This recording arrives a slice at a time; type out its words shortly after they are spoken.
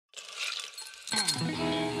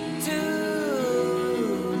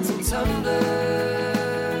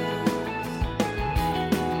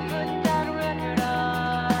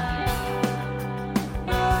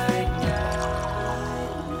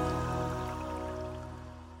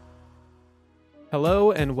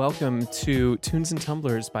Hello and welcome to Tunes and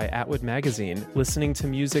Tumblers by Atwood Magazine. Listening to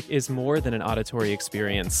music is more than an auditory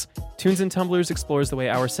experience. Tunes and Tumblers explores the way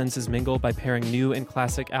our senses mingle by pairing new and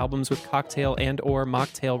classic albums with cocktail and/or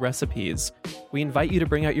mocktail recipes. We invite you to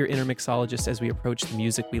bring out your inner mixologist as we approach the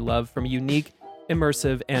music we love from a unique,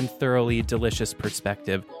 immersive, and thoroughly delicious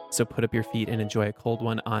perspective. So put up your feet and enjoy a cold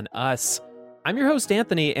one on us. I'm your host,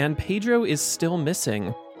 Anthony, and Pedro is still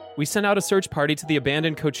missing. We sent out a search party to the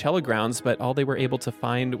abandoned Coachella grounds, but all they were able to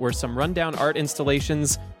find were some rundown art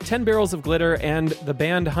installations, 10 barrels of glitter, and the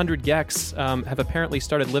band 100 Gex have apparently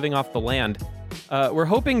started living off the land. We're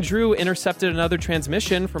hoping Drew intercepted another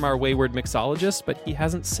transmission from our wayward mixologist, but he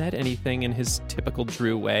hasn't said anything in his typical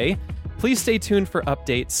Drew way. Please stay tuned for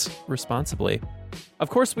updates responsibly. Of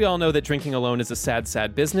course, we all know that drinking alone is a sad,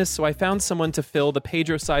 sad business, so I found someone to fill the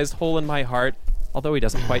Pedro-sized hole in my heart, although he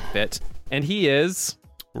doesn't quite fit. And he is...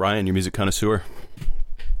 Ryan, your music connoisseur.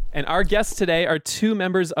 And our guests today are two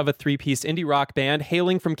members of a three-piece indie rock band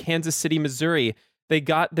hailing from Kansas City, Missouri. They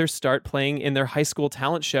got their start playing in their high school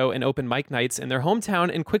talent show and open mic nights in their hometown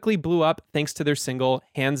and quickly blew up thanks to their single,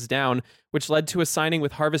 Hands Down, which led to a signing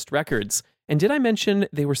with Harvest Records. And did I mention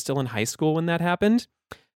they were still in high school when that happened?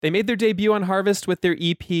 They made their debut on Harvest with their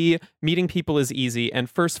EP, Meeting People is Easy, and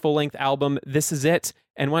first full-length album, This Is It,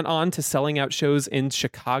 and went on to selling out shows in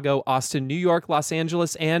Chicago, Austin, New York, Los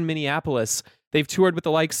Angeles, and Minneapolis. They've toured with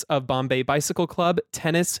the likes of Bombay Bicycle Club,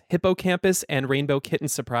 Tennis, Hippocampus, and Rainbow Kitten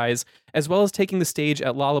Surprise, as well as taking the stage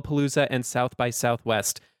at Lollapalooza and South by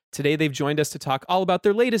Southwest. Today, they've joined us to talk all about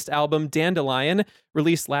their latest album, Dandelion,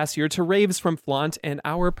 released last year to raves from Flaunt and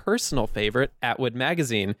our personal favorite, Atwood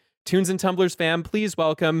Magazine. Tunes and Tumblers fam, please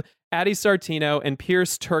welcome Addie Sartino and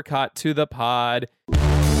Pierce Turcotte to the pod.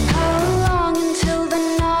 How long until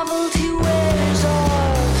the novelty wears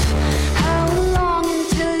off? How long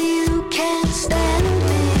until you can't stand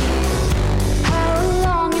me? How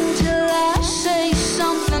long until I say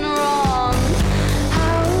something wrong?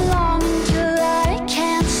 How long until I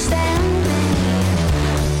can't stand me?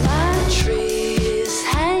 My tree is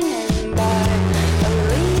hanging by a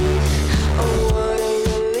leaf. Oh, what a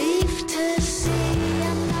relief to see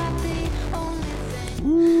I'm not the only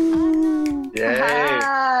thing. Yay.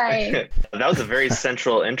 Hi. That was a very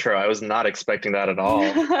central intro. I was not expecting that at all.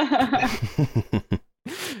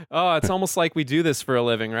 Oh, it's almost like we do this for a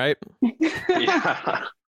living, right? Yeah.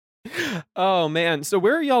 Oh, man. So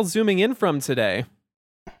where are y'all zooming in from today?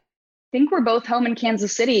 I think we're both home in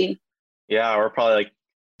Kansas City. Yeah, we're probably like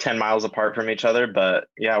 10 miles apart from each other, but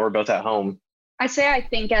yeah, we're both at home. I say I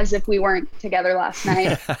think as if we weren't together last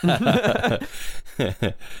night.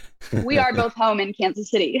 We are both home in Kansas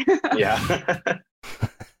City. Yeah.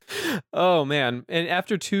 Oh, man. And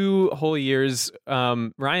after 2 whole years,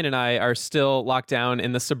 Ryan and I are still locked down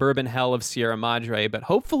in the suburban hell of Sierra Madre, but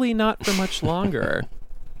hopefully not for much longer.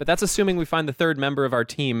 But that's assuming we find the third member of our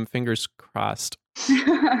team, fingers crossed.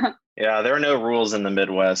 Yeah, there are no rules in the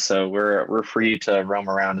Midwest, so we're free to roam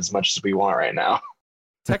around as much as we want right now.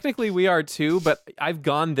 Technically, we are too, but I've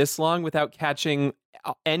gone this long without catching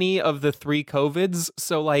any of the 3 COVIDs,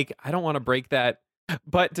 so like I don't want to break that.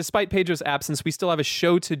 But despite Pedro's absence, we still have a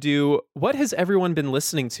show to do. What has everyone been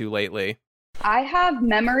listening to lately? I have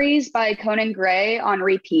Memories by Conan Gray on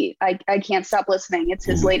repeat. I can't stop listening. It's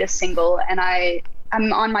his latest single, and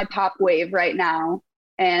I'm on my pop wave right now,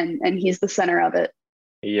 and he's the center of it.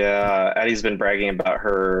 Yeah, Addie's been bragging about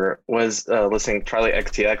her, listening to Charlie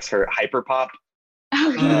XTX, her hyperpop.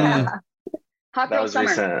 Oh, yeah. Hot That Girl was Summer.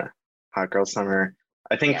 recent. Hot Girl Summer.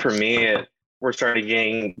 I think for me, we're starting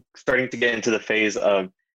to get into the phase of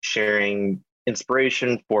sharing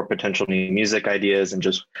inspiration for potential new music ideas and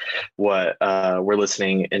just what we're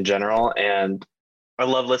listening in general. And I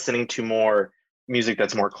love listening to more music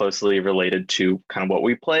that's more closely related to kind of what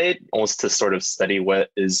we played, almost to sort of study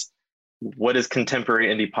what is contemporary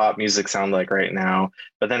indie pop music sound like right now.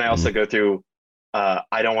 But then I also go through,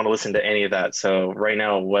 I don't want to listen to any of that. So right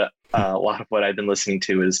now, a lot of what I've been listening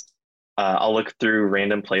to is I'll look through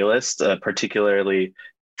random playlists, particularly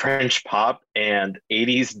French pop and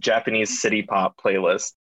 80s Japanese city pop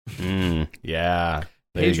playlists. Yeah.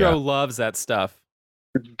 Pedro loves that stuff.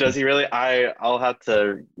 Does he really? I'll have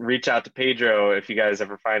to reach out to Pedro if you guys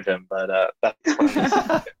ever find him, but that's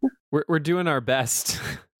fun. We're doing our best.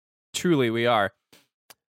 Truly, we are.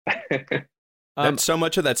 So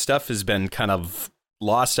much of that stuff has been kind of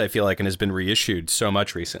lost, I feel like, and has been reissued so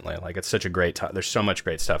much recently. Like, it's such a great time. There's so much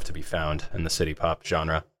great stuff to be found in the city pop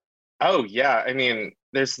genre. Oh, yeah. I mean,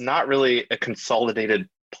 there's not really a consolidated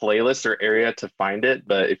playlist or area to find it,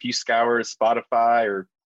 but if you scour Spotify or,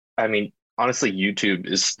 I mean, honestly, YouTube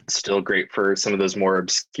is still great for some of those more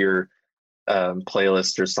obscure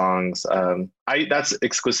playlists or songs. I That's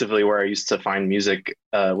exclusively where I used to find music,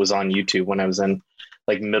 was on YouTube when I was in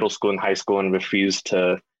like middle school and high school and refused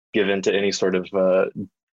to give into any sort of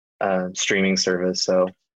streaming service. So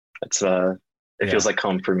it feels like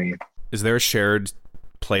home for me. Is there a shared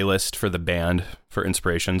playlist for the band for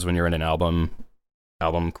inspirations when you're in an album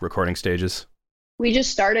recording stages? We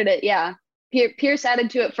just started it, yeah. Pierce added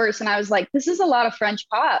to it first, and I was like, this is a lot of French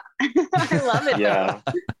pop. I love it. Yeah.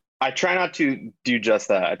 I try not to do just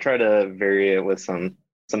that. I try to vary it with some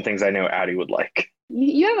things I know Addie would like.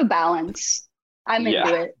 You have a balance. I'm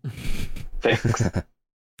into it. Thanks.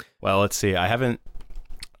 Well, let's see. I haven't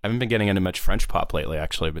been getting into much French pop lately,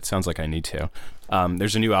 actually, but it sounds like I need to.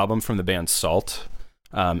 There's a new album from the band Salt,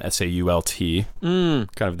 SAULT, kind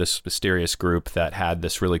of this mysterious group that had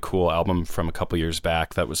this really cool album from a couple years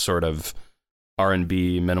back that was sort of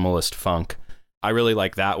R&B minimalist funk. I really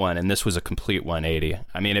like that one, and this was a complete 180.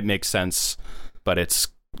 I mean, it makes sense, but it's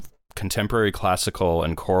contemporary classical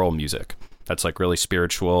and choral music. That's like really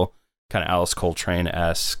spiritual, kind of Alice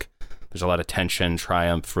Coltrane-esque. There's a lot of tension,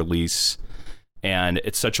 triumph, release, and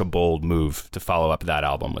it's such a bold move to follow up that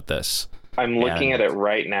album with this. I'm looking at it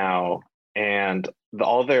right now, and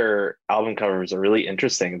all their album covers are really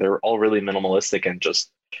interesting. They're all really minimalistic and just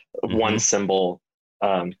one symbol.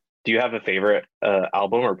 Do you have a favorite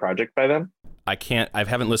album or project by them? I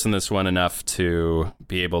haven't listened to this one enough to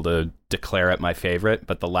be able to declare it my favorite,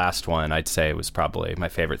 but the last one I'd say was probably my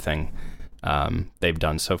favorite thing they've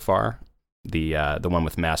done so far. The one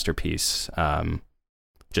with Masterpiece. I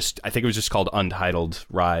think it was just called Untitled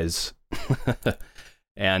Rise.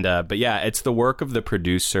 And but yeah, it's the work of the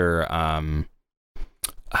producer. I'm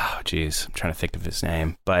trying to think of his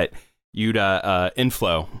name, but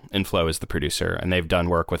Inflow is the producer, and they've done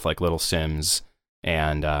work with like Little Sims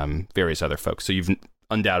and various other folks. So you've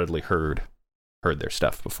undoubtedly heard their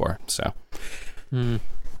stuff before. So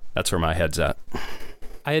that's where my head's at.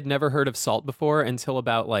 I had never heard of Salt before until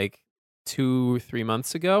about like 2-3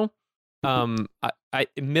 months ago.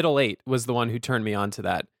 Middle 8 was the one who turned me on to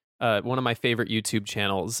that. One of my favorite YouTube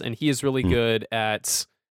channels, and he is really good at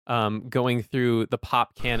going through the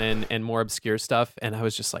pop canon and more obscure stuff. And I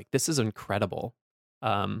was just like, this is incredible.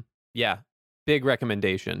 Yeah, big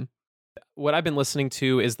recommendation. What I've been listening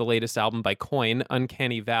to is the latest album by Coin,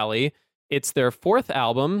 Uncanny Valley. It's their 4th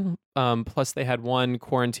album, plus they had one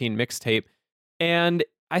quarantine mixtape. And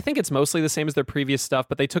I think it's mostly the same as their previous stuff,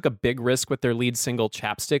 but they took a big risk with their lead single,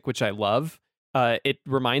 Chapstick, which I love. It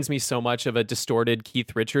reminds me so much of a distorted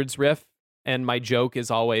Keith Richards riff. And my joke is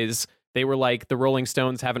always, they were like, the Rolling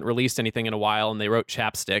Stones haven't released anything in a while, and they wrote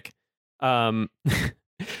Chapstick.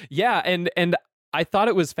 Yeah, and I thought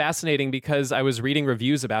it was fascinating because I was reading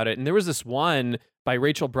reviews about it, and there was this one by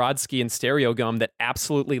Rachel Brodsky and Stereo Gum that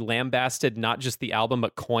absolutely lambasted not just the album,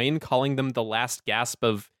 but Coin, calling them the last gasp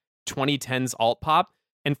of 2010s alt pop.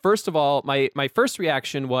 And first of all, my first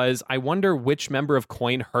reaction was, I wonder which member of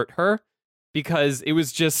Coin hurt her, because it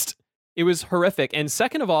was horrific. And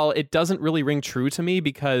second of all, it doesn't really ring true to me,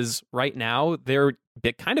 because right now they're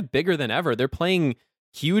kind of bigger than ever. They're playing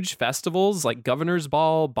huge festivals like Governor's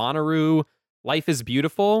Ball, Bonnaroo, Life is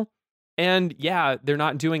Beautiful. And yeah, they're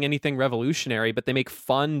not doing anything revolutionary, but they make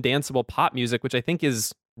fun, danceable pop music, which I think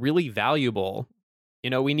is really valuable.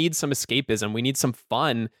 You know, we need some escapism. We need some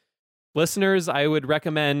fun. Listeners, I would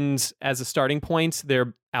recommend as a starting point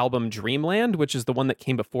their album Dreamland, which is the one that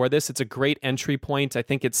came before this. It's a great entry point. I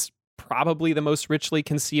think it's probably the most richly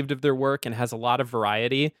conceived of their work and has a lot of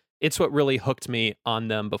variety. It's what really hooked me on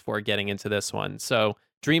them before getting into this one. So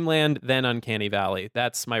Dreamland, then Uncanny Valley.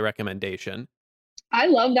 That's my recommendation. I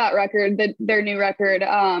love that record, their new record.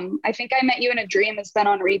 I think I Met You in a Dream has been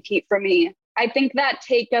on repeat for me. I think that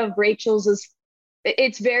take of Rachel's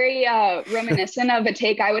it's very reminiscent of a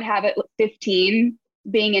take I would have at 15,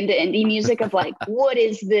 being into indie music, of like, what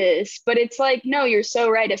is this? But it's like, no, you're so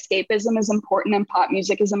right. Escapism is important, and pop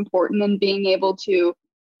music is important, and being able to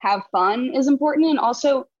have fun is important. And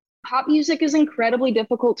also, pop music is incredibly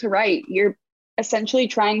difficult to write. You're essentially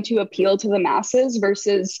trying to appeal to the masses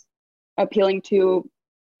versus appealing to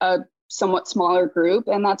a somewhat smaller group.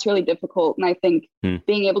 And that's really difficult. And I think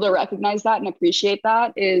being able to recognize that and appreciate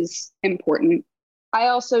that is important. I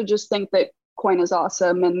also just think that Coin is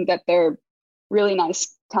awesome and that they're really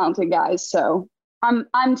nice, talented guys. So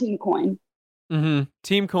I'm Team Coin. Mm-hmm.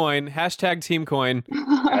 Team Coin. Hashtag Team Coin.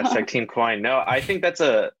 Hashtag Team Coin. No, I think that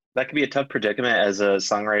could be a tough predicament as a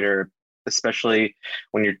songwriter, especially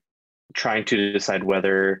when you're trying to decide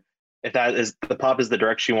whether if that is the pop is the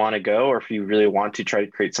direction you want to go, or if you really want to try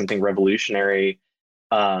to create something revolutionary,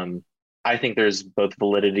 I think there's both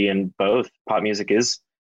validity in both. Pop music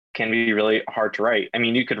can be really hard to write. I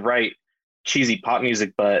mean, you could write cheesy pop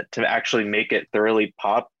music, but to actually make it thoroughly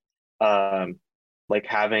pop, like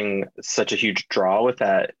having such a huge draw with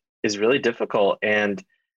that is really difficult. And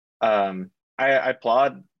I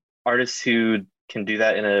applaud artists who can do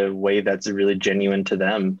that in a way that's really genuine to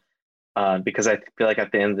them, because I feel like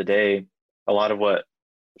at the end of the day, a lot of what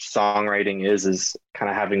songwriting is kind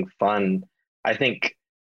of having fun. I think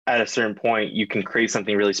at a certain point you can create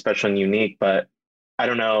something really special and unique, but I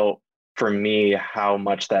don't know for me how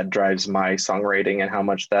much that drives my songwriting and how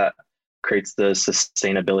much that creates the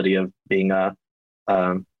sustainability of being a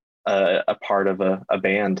part of a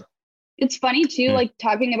band. It's funny too, like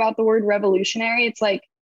talking about the word revolutionary. It's like,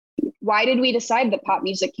 why did we decide that pop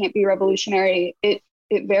music can't be revolutionary? It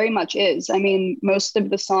very much is. I mean, most of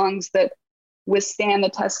the songs that withstand the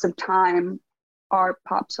test of time are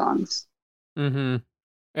pop songs. Mm-hmm.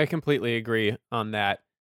 I completely agree on that.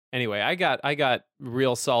 Anyway, I got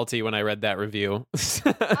real salty when I read that review.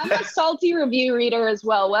 I'm a salty review reader as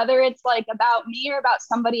well, whether it's like about me or about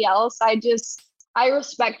somebody else. I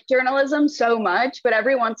respect journalism so much, but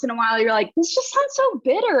every once in a while you're like, this just sounds so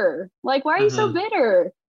bitter. Like, why are you so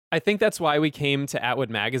bitter? I think that's why we came to Atwood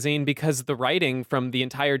Magazine, because the writing from the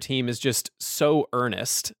entire team is just so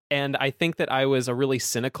earnest. And I think that I was a really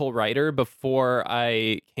cynical writer before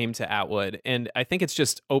I came to Atwood. And I think it's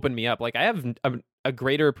just opened me up. Like, I have a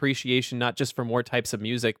greater appreciation, not just for more types of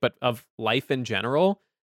music, but of life in general.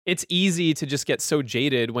 It's easy to just get so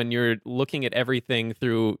jaded when you're looking at everything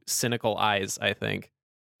through cynical eyes, I think.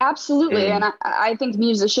 Absolutely. And I think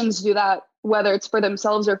musicians do that, whether it's for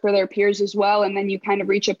themselves or for their peers as well. And then you kind of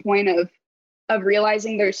reach a point of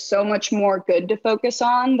realizing there's so much more good to focus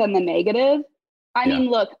on than the negative. I mean,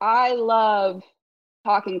 look, I love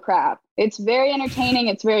talking crap. It's very entertaining.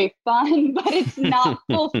 It's very fun, but it's not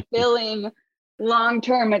fulfilling long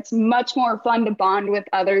term. It's much more fun to bond with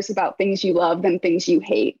others about things you love than things you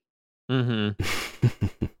hate.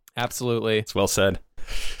 Mm-hmm. Absolutely. It's well said.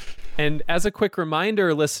 And as a quick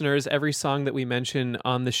reminder, listeners, every song that we mention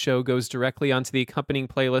on the show goes directly onto the accompanying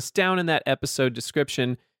playlist down in that episode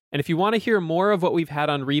description. And if you want to hear more of what we've had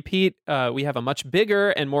on repeat, we have a much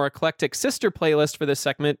bigger and more eclectic sister playlist for this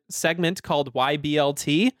segment called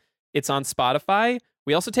YBLT. It's on Spotify.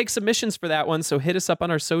 We also take submissions for that one, so hit us up on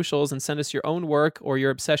our socials and send us your own work or your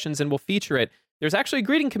obsessions, and we'll feature it. There's actually a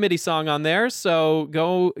greeting committee song on there, so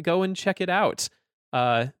go and check it out.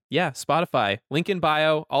 Spotify, link in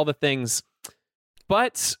bio, all the things.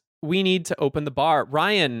 But we need to open the bar.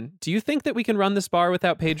 Ryan, do you think that we can run this bar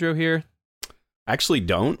without Pedro here? Actually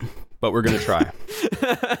don't, but we're going to try.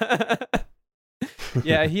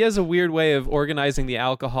 Yeah, he has a weird way of organizing the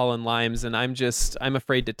alcohol and limes, and I'm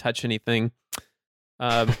afraid to touch anything.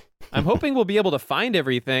 I'm hoping we'll be able to find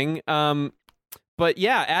everything. But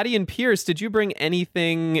yeah, Addie and Pierce, did you bring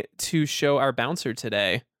anything to show our bouncer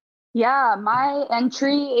today? Yeah, my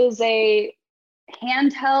entry is a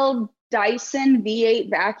handheld Dyson V8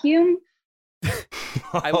 vacuum.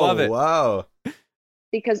 I love it. Wow.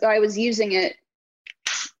 Because I was using it.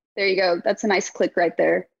 There you go. That's a nice click right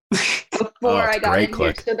there. Before I got in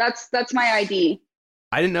here. So that's my ID.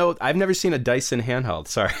 I didn't know. I've never seen a Dyson handheld.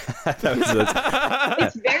 Sorry.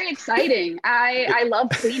 It's very exciting. I love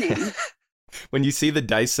cleaning. When you see the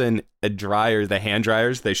Dyson dryer, the hand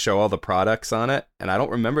dryers, they show all the products on it. And I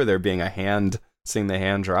don't remember there being seeing the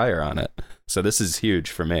hand dryer on it. So this is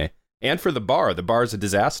huge for me. And for the bar. The bar is a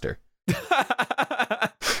disaster.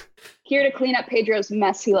 Here to clean up Pedro's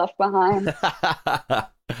mess he left behind.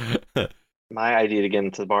 My idea to get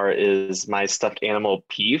into the bar is my stuffed animal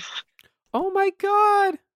Peef. Oh my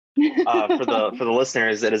god! For the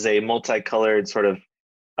listeners, it is a multicolored sort of.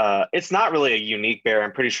 It's not really a unique bear.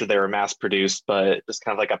 I'm pretty sure they were mass produced, but just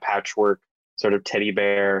kind of like a patchwork sort of teddy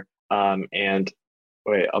bear. And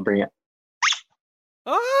wait, I'll bring it.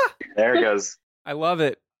 Ah! There it goes. I love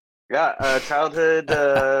it. Yeah,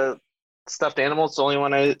 childhood stuffed animal. It's the only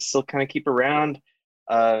one I still kind of keep around.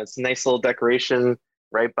 It's a nice little decoration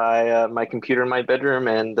right by my computer in my bedroom,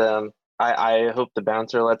 and I hope the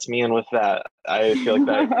bouncer lets me in with that. I feel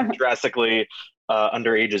like that drastically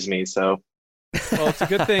underages me. So, well, it's a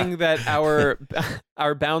good thing that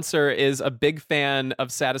our bouncer is a big fan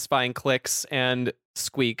of satisfying clicks and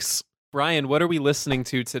squeaks. Brian, what are we listening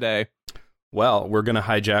to today? Well, we're going to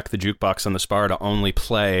hijack the jukebox on the bar to only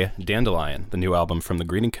play Dandelion, the new album from the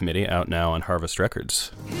Greeting Committee, out now on Harvest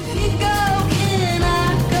Records.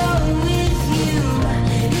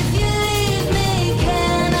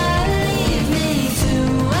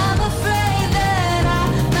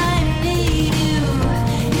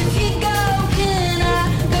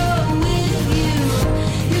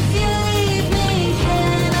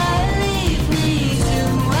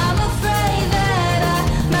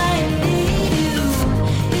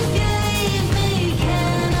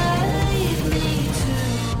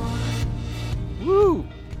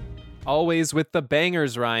 always with the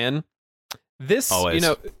bangers, Ryan. This, Always.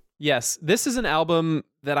 yes, this is an album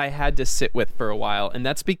that I had to sit with for a while, and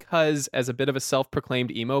that's because as a bit of a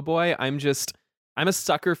self-proclaimed emo boy, I'm a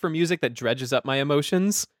sucker for music that dredges up my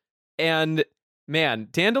emotions. And man,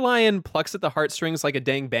 Dandelion plucks at the heartstrings like a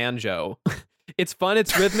dang banjo. It's fun,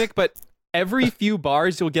 it's rhythmic, but every few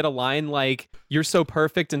bars you'll get a line like, "You're so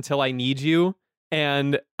perfect until I need you,"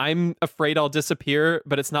 and "I'm afraid I'll disappear,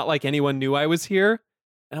 but it's not like anyone knew I was here."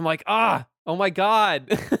 And I'm like, oh my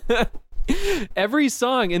God. Every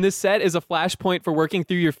song in this set is a flashpoint for working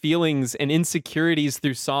through your feelings and insecurities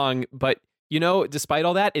through song, but despite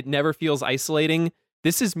all that, it never feels isolating.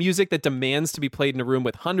 This is music that demands to be played in a room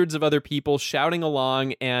with hundreds of other people shouting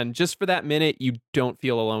along, and just for that minute, you don't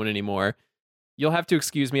feel alone anymore. You'll have to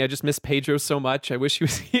excuse me, I just miss Pedro so much. I wish he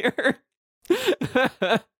was here.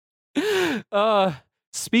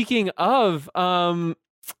 Speaking of, I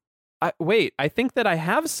think that I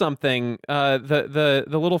have something. The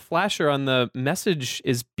little flasher on the message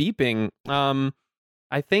is beeping.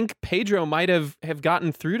 I think Pedro might have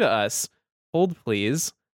gotten through to us. Hold,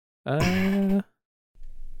 please.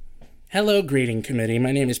 Hello, greeting committee.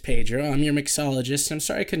 My name is Pedro. I'm your mixologist. I'm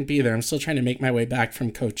sorry I couldn't be there. I'm still trying to make my way back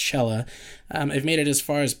from Coachella. I've made it as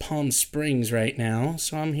far as Palm Springs right now,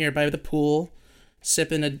 so I'm here by the pool,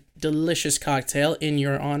 sipping a delicious cocktail in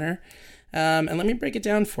your honor. And let me break it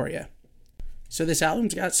down for you. So this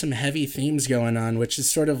album's got some heavy themes going on, which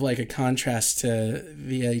is sort of like a contrast to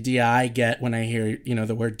the idea I get when I hear,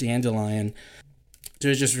 the word dandelion. So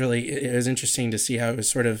it was interesting to see how it was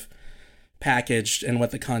sort of packaged and what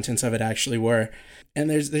the contents of it actually were. And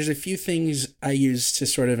there's a few things I used to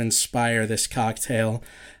sort of inspire this cocktail.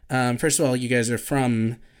 First of all, you guys are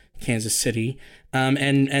from Kansas City.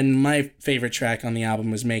 And my favorite track on the album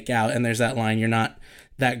was Make Out. And there's that line, "You're not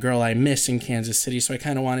that girl I miss in Kansas City." So I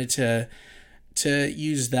kind of wanted to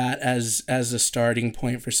use that as a starting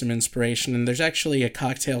point for some inspiration. And there's actually a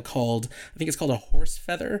cocktail I think it's called a horse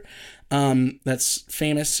feather, that's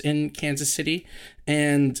famous in Kansas City.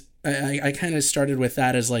 And I kind of started with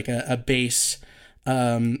that as like a base.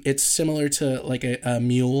 It's similar to like a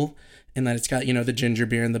mule in that it's got, the ginger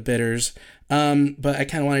beer and the bitters. But I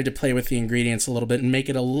kind of wanted to play with the ingredients a little bit and make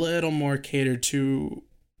it a little more catered to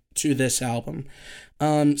this album.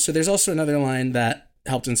 So there's also another line that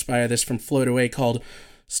helped inspire this from Float Away called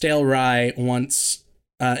 "Stale rye once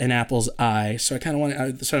an apple's eye." So I kind of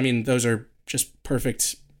want those are just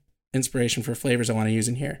perfect inspiration for flavors I want to use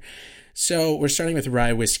in here. So we're starting with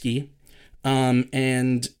rye whiskey.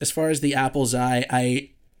 And as far as the apple's eye, I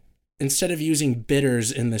instead of using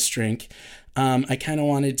bitters in this drink, I kind of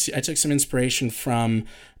I took some inspiration from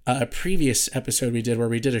a previous episode we did where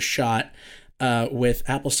we did a shot with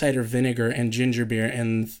apple cider vinegar and ginger beer,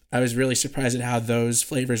 and I was really surprised at how those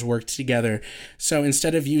flavors worked together. So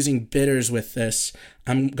instead of using bitters with this,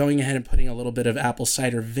 I'm going ahead and putting a little bit of apple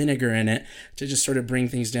cider vinegar in it to just sort of bring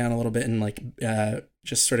things down a little bit and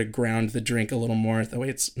just sort of ground the drink a little more, that way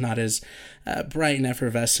it's not as bright and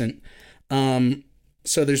effervescent.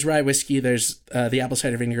 So there's rye whiskey, there's the apple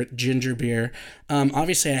cider vinegar, ginger beer.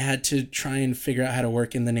 Obviously, I had to try and figure out how to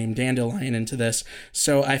work in the name dandelion into this.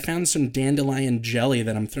 So I found some dandelion jelly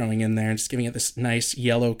that I'm throwing in there and just giving it this nice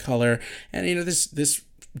yellow color. And, this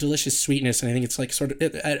delicious sweetness. And I think it's like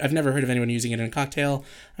I've never heard of anyone using it in a cocktail.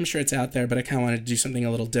 I'm sure it's out there, but I kind of wanted to do something a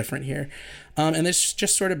little different here. And this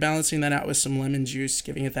just sort of balancing that out with some lemon juice,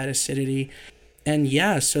 giving it that acidity. And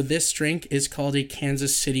yeah, so this drink is called a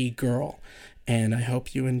Kansas City Girl. And I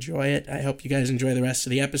hope you enjoy it. I hope you guys enjoy the rest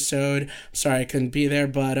of the episode. Sorry I couldn't be there,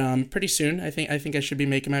 but pretty soon. I think I should be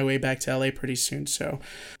making my way back to LA pretty soon. So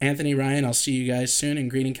Anthony, Ryan, I'll see you guys soon. And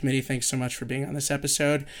greeting committee, thanks so much for being on this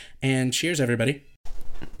episode. And cheers, everybody.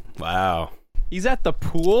 Wow. He's at the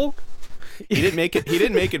pool? He didn't make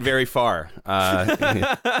it very far.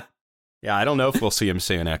 Yeah, I don't know if we'll see him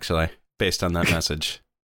soon, actually, based on that message.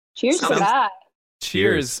 Cheers to that.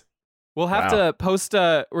 Cheers. We'll have to post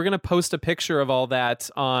we're going to post a picture of all that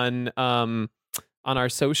on our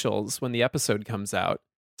socials when the episode comes out.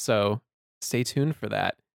 So stay tuned for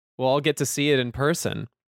that. We'll all get to see it in person.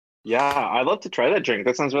 Yeah, I'd love to try that drink.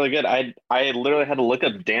 That sounds really good. I literally had to look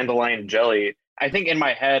up dandelion jelly. I think in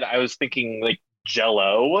my head I was thinking like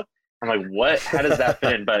Jello. I'm like, what? How does that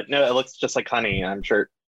fit in? But no, it looks just like honey. I'm sure it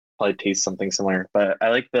probably tastes something similar. But I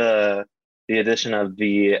like the addition of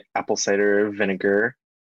the apple cider vinegar.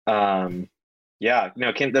 That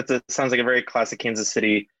sounds like a very classic Kansas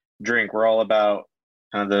City drink. We're all about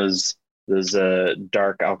kind of those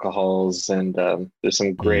dark alcohols, and there's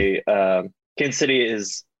some great. Kansas City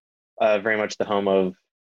is very much the home of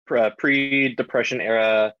pre-Depression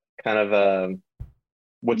era kind of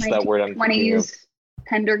what's that word I'm thinking of?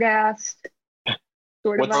 Pendergast.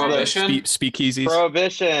 Sort of What's the- vibe. Prohibition? Speakeasies.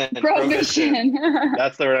 Prohibition.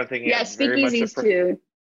 That's the word I'm thinking Yeah, of. Very much a speakeasies too.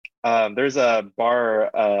 There's a bar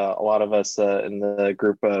a lot of us in the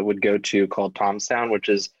group would go to called Tom's Town, which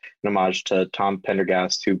is an homage to Tom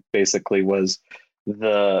Pendergast, who basically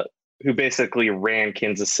ran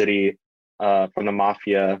Kansas City from the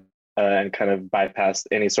mafia and kind of bypassed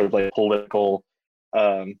any sort of like political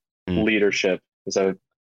leadership. So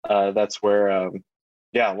that's where a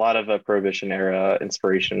lot of Prohibition era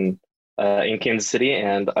inspiration in Kansas City,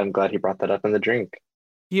 and I'm glad he brought that up in the drink.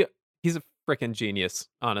 He's a freaking genius,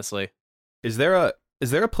 honestly. Is there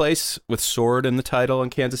a place with sword in the title in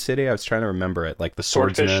Kansas City? I was trying to remember it, like the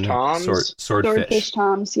Swordfish swordsman. Tom's? Swordfish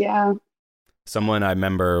Tom's, yeah. Someone I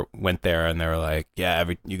remember went there and they were like, "Yeah,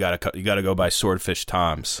 you gotta go by Swordfish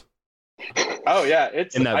Tom's." Oh yeah,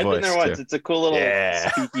 In that I've been voice, there once. too. It's a cool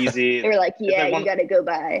little speakeasy. They were like, yeah, one- you got to go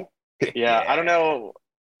by. Yeah, I don't know.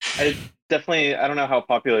 I don't know how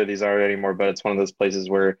popular these are anymore, but it's one of those places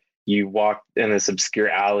where you walk in this obscure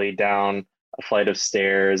alley down a flight of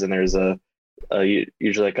stairs, and there's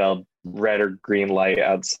usually like a red or green light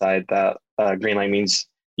outside. That green light means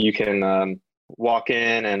you can walk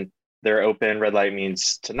in, and they're open. Red light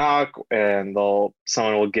means to knock, and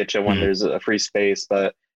someone will get you when there's a free space.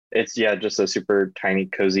 But it's just a super tiny,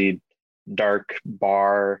 cozy, dark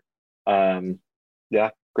bar.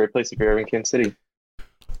 Great place if you're ever in Kansas City.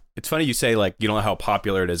 It's funny you say like you don't know how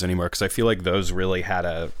popular it is anymore, because I feel like those really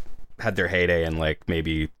had their heyday in like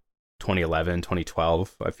maybe 2011,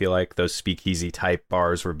 2012. I feel like those speakeasy type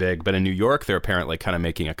bars were big, but in New York they're apparently kind of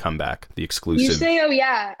making a comeback. The exclusive. You say, oh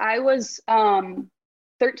yeah, I was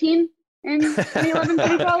 13 in 2011,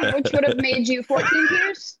 2012, which would have made you 14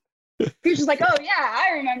 years. You're just like, oh yeah,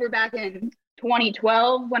 I remember back in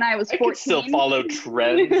 2012 when I was 14. I can still follow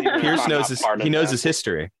trends. Pierce knows his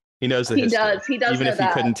history. He knows the history. He does even know if that.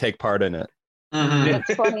 he couldn't take part in it.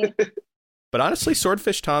 That's funny. But honestly,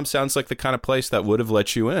 Swordfish Tom sounds like the kind of place that would have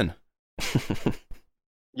let you in.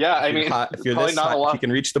 Yeah, I mean, if you're probably this not hot, a lot. you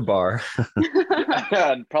can reach the bar.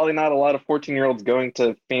 Yeah, probably not a lot of 14-year-olds going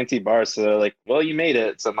to fancy bars. So they're like, well, you made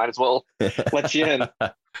it, so might as well let you in.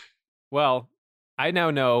 Well, I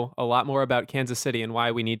now know a lot more about Kansas City and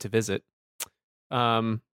why we need to visit.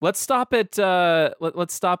 Let's stop at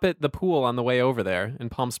let's stop at the pool on the way over there in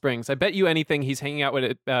Palm Springs. I bet you anything he's hanging out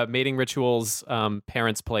with Mating Ritual's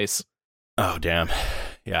parents' place. Oh damn.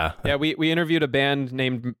 Yeah. Yeah, we interviewed a band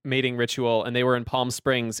named Mating Ritual, and they were in Palm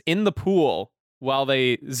Springs in the pool while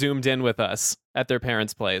they zoomed in with us at their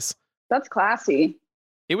parents' place. That's classy.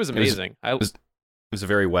 It was amazing. It was a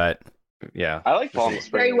very wet. Yeah. I like Palm Springs.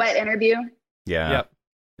 Very wet interview. Yeah. Yep.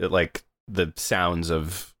 It, like the sounds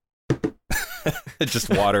of just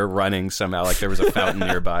water running somehow, like there was a fountain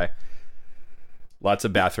nearby. Lots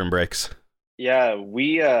of bathroom breaks. Yeah,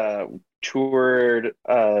 we toured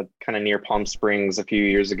kind of near Palm Springs a few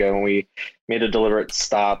years ago, and we made a deliberate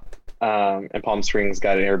stop in Palm Springs,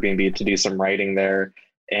 got an Airbnb to do some writing there.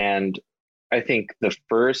 And I think the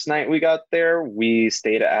first night we got there, we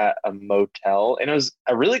stayed at a motel, and it was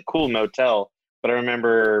a really cool motel. But I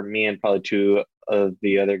remember me and probably two of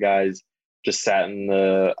the other guys just sat in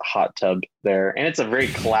the hot tub there. And it's a very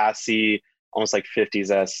classy, almost like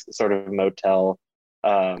 50s-esque sort of motel.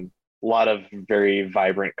 A lot of very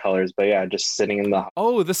vibrant colors, but yeah, just sitting in the...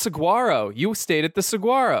 Oh, the Saguaro. You stayed at the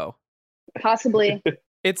Saguaro. Possibly.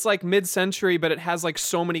 It's like mid-century, but it has like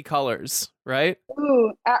so many colors, right?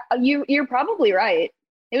 Ooh, you're probably right.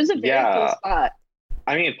 It was a very cool spot.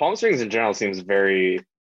 I mean, Palm Springs in general seems very...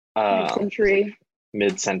 Mid-century.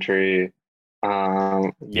 Mid-century.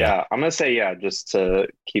 Yeah, I'm gonna say just to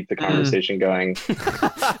keep the conversation going.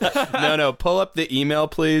 No, pull up the email,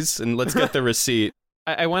 please, and let's get the receipt.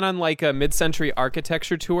 I went on like a mid-century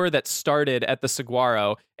architecture tour that started at the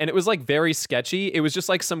Saguaro, and it was like very sketchy. It was just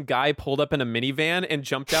like some guy pulled up in a minivan and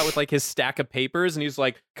jumped out with like his stack of papers, and he was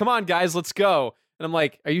like, "Come on, guys, let's go." And I'm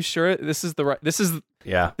like, "Are you sure this is the right? This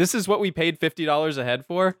is what we paid $50 a head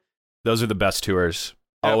for?" Those are the best tours.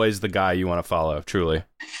 Yep. Always the guy you want to follow, truly.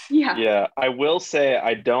 Yeah. Yeah, I will say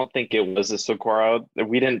I don't think it was a Saguaro.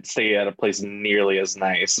 We didn't stay at a place nearly as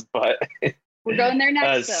nice, but We're going there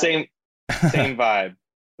next. same vibe.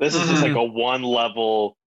 This is just like a one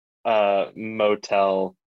level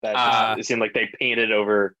motel that it seemed like they painted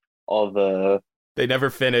over all the... They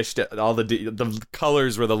never finished all the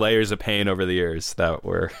colors were the layers of paint over the years that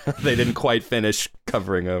were they didn't quite finish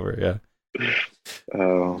covering over. Yeah.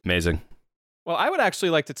 Oh, amazing. Well, I would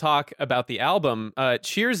actually like to talk about the album.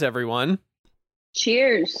 Cheers, everyone.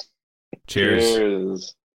 Cheers.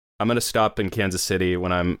 Cheers. I'm going to stop in Kansas City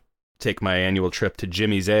when I'm take my annual trip to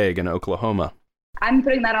Jimmy's Egg in Oklahoma. I'm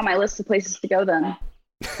putting that on my list of places to go then.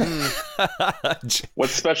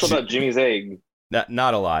 What's special about Jimmy's egg?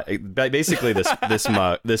 Not a lot. Basically,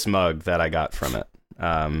 this mug that I got from it.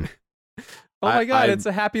 Oh my God, it's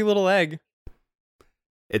a happy little egg.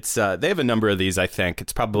 It's they have a number of these. I think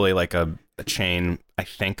it's probably like a chain. I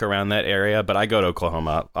think around that area, but I go to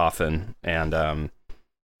Oklahoma often, and I'm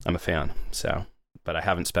a fan. So, but I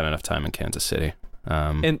haven't spent enough time in Kansas City.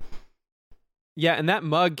 And that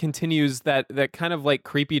mug continues that kind of like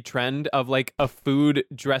creepy trend of like a food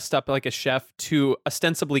dressed up like a chef to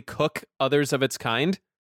ostensibly cook others of its kind.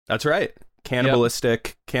 That's right.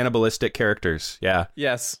 Cannibalistic characters. Yeah.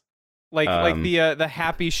 Yes. Like the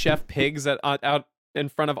happy chef pigs out in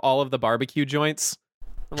front of all of the barbecue joints.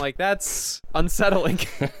 I'm like, that's unsettling.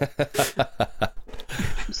 I'm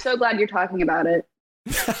so glad you're talking about it.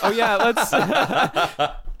 Oh yeah,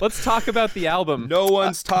 let's talk about the album. No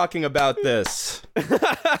one's talking about this.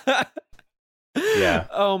 Yeah.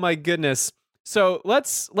 Oh my goodness. So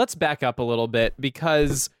let's back up a little bit,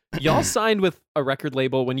 because y'all signed with a record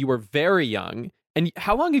label when you were very young. And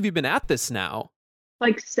how long have you been at this now?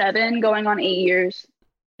 Like 7, going on 8 years.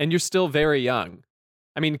 And you're still very young.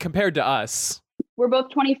 I mean, compared to us. We're both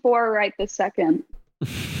 24 right this second.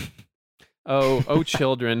 Oh,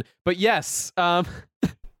 children. But yes, but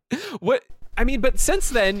since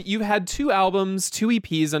then you've had 2 albums, 2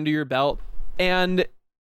 EPs under your belt, and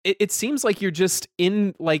it seems like you're just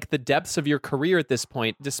in like the depths of your career at this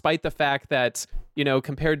point, despite the fact that, you know,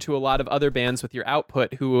 compared to a lot of other bands with your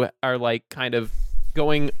output who are like kind of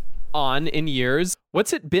going on in years,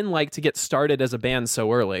 what's it been like to get started as a band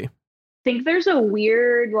so early? I think there's a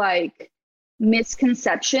weird like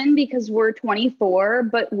misconception because we're 24,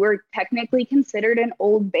 but we're technically considered an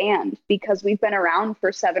old band because we've been around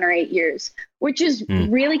for 7 or 8 years, which is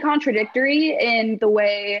really contradictory in the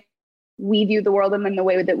way we view the world and in the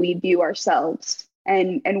way that we view ourselves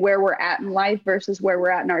and where we're at in life versus where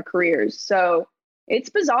we're at in our careers. So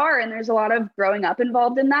it's bizarre, and there's a lot of growing up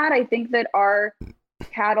involved in that. I think that our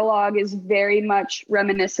catalog is very much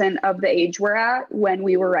reminiscent of the age we're at when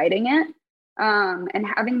we were writing it. And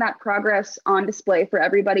having that progress on display for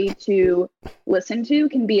everybody to listen to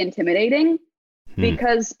can be intimidating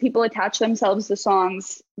because people attach themselves to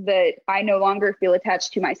songs that I no longer feel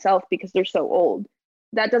attached to myself because they're so old.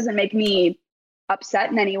 That doesn't make me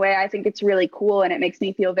upset in any way. I think it's really cool, and it makes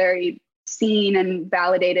me feel very seen and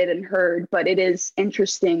validated and heard. But it is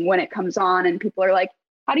interesting when it comes on and people are like,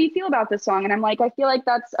 how do you feel about this song? And I'm like, I feel like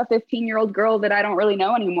that's a 15-year-old girl that I don't really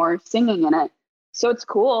know anymore singing in it. So it's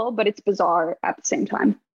cool, but it's bizarre at the same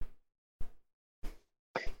time.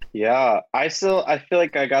 Yeah, I feel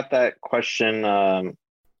like I got that question a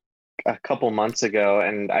couple months ago,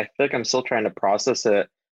 and I feel like I'm still trying to process it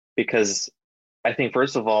because I think,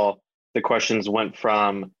 first of all, the questions went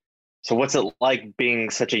from, so what's it like being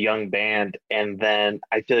such a young band? And then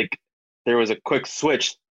I feel like there was a quick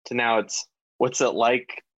switch to now it's, what's it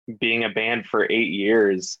like being a band for 8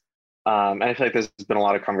 years? And I feel like there's been a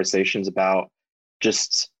lot of conversations about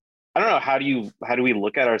just, I don't know, how do we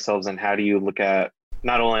look at ourselves, and how do you look at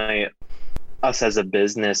not only us as a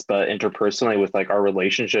business, but interpersonally with like our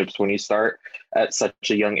relationships when you start at such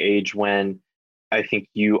a young age, when I think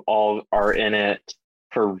you all are in it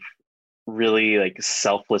for really like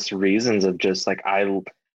selfless reasons of just like, I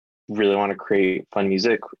really want to create fun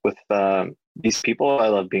music with these people I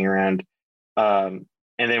love being around. And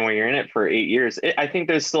then when you're in it for 8 years, I think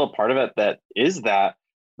there's still a part of it that is that,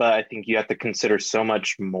 but I think you have to consider so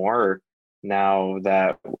much more now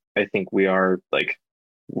that I think we are like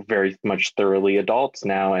very much thoroughly adults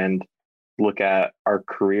now, and look at our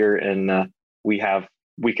career, and we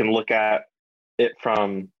can look at it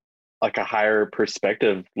from like a higher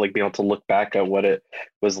perspective, like being able to look back at what it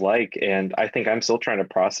was like. And I think I'm still trying to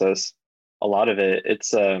process a lot of it.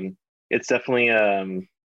 It's definitely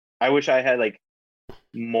I wish I had like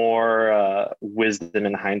more wisdom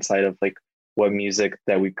in hindsight of like what music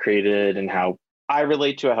that we created and how I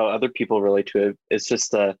relate to it, how other people relate to it. It's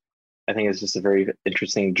just I think it's just a very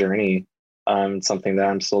interesting journey. Something that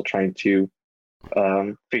I'm still trying to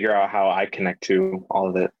figure out how I connect to all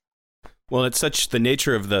of it. Well, it's such the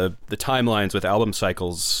nature of the timelines with album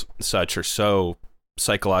cycles and such are so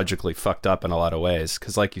psychologically fucked up in a lot of ways.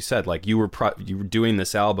 Because like you said, like you were doing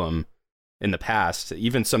this album in the past,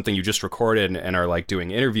 even something you just recorded and are like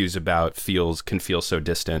doing interviews about can feel so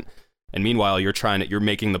distant. And meanwhile, you're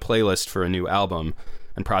making the playlist for a new album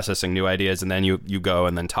and processing new ideas, and then you go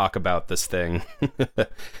and then talk about this thing.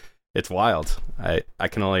 It's wild. I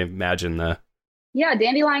can only imagine the. Yeah,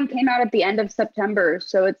 Dandelion came out at the end of September,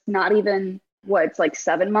 so it's not even it's like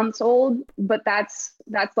 7 months old. But that's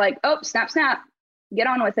like, oh, snap, get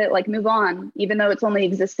on with it, like move on. Even though it's only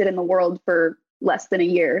existed in the world for less than a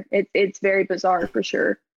year. It's very bizarre for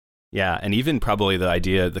sure. Yeah, and even probably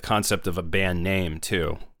the concept of a band name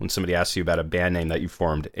too. When somebody asks you about a band name that you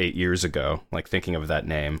formed 8 years ago, like thinking of that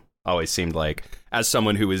name always seemed like, as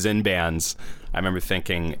someone who was in bands, I remember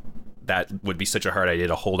thinking that would be such a hard idea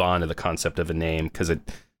to hold on to the concept of a name because it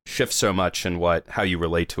shifts so much in how you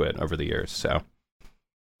relate to it over the years. So,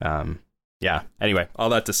 yeah. Anyway, all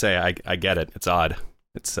that to say, I get it. It's odd.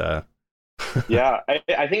 It's Yeah,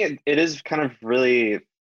 I think it is kind of really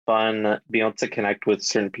fun being able to connect with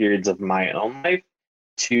certain periods of my own life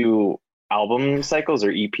to album cycles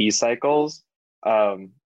or EP cycles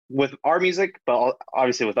with our music, but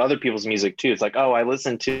obviously with other people's music too. It's like, oh, I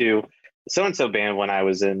listened to so-and-so band when I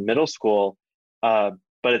was in middle school, but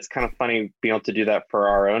it's kind of funny being able to do that for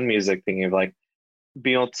our own music, thinking of like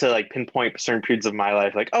being able to like pinpoint certain periods of my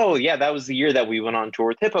life, like, oh yeah, that was the year that we went on tour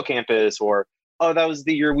with Hippocampus, or oh, that was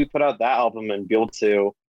the year we put out that album, and be able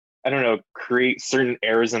to, I don't know, create certain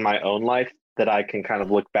eras in my own life that I can kind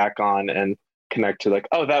of look back on and connect to, like,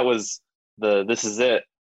 oh, that was the This Is It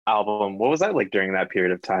album. What was that like during that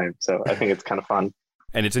period of time? So I think it's kind of fun.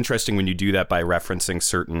 And it's interesting when you do that by referencing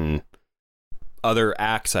certain other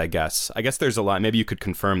acts, I guess. I guess there's a line, maybe you could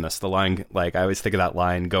confirm this. The line, like, I always think of that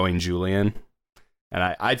line, Going Julian. And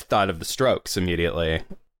I thought of the Strokes immediately.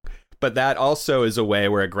 But that also is a way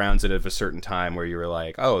where it grounds it at a certain time where you were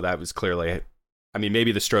like, oh, that was clearly, I mean,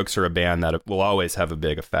 maybe the Strokes are a band that will always have a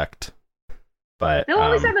big effect. But they'll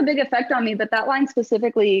always have a big effect on me, but that line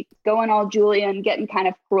specifically, going all Julian, getting kind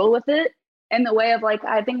of cruel with it, in the way of like,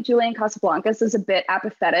 I think Julian Casablancas is a bit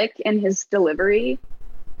apathetic in his delivery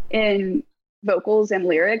in vocals and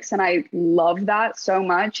lyrics, and I love that so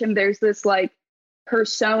much. And there's this like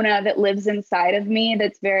persona that lives inside of me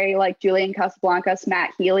that's very like Julian Casablancas,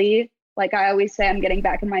 Matt Healy. Like I always say, I'm getting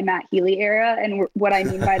back in my Matt Healy era, and what I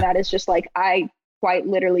mean by that is just like, I quite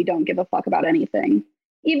literally don't give a fuck about anything.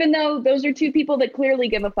 Even though those are two people that clearly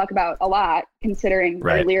give a fuck about a lot, considering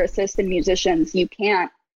they're lyricists and musicians. You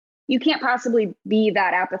can't possibly be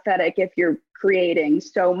that apathetic if you're creating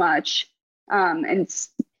so much and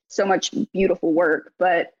so much beautiful work.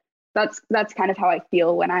 But that's kind of how I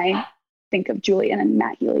feel when I think of Julian and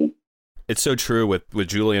Matt Healy. It's so true with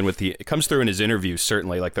Julian. It comes through in his interviews,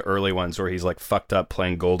 certainly, like the early ones where he's like fucked up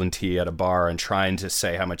playing Golden Tee at a bar and trying to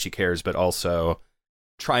say how much he cares, but also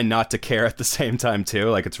trying not to care at the same time too.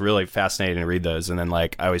 Like it's really fascinating to read those. And then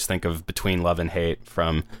like I always think of Between Love and Hate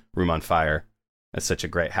from Room on Fire. That's such a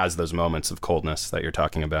great, has those moments of coldness that you're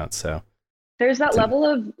talking about. So there's that level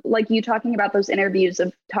of like you talking about those interviews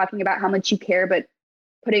of talking about how much you care, but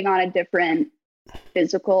putting on a different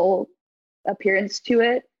physical appearance to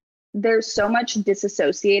it. There's so much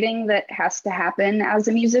disassociating that has to happen as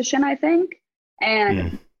a musician, I think.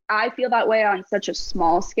 And I feel that way on such a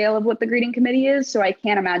small scale of what the Greeting Committee is. So I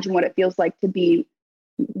can't imagine what it feels like to be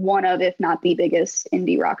one of, if not the biggest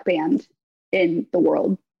indie rock band in the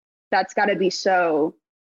world. That's got to be so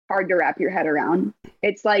hard to wrap your head around.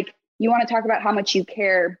 It's like you want to talk about how much you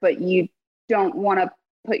care, but you don't want to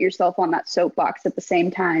put yourself on that soapbox at the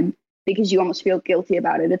same time because you almost feel guilty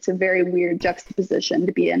about it. It's a very weird juxtaposition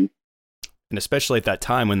to be in. And especially at that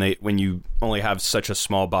time when you only have such a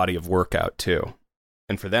small body of work out too.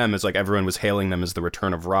 And for them, it's like everyone was hailing them as the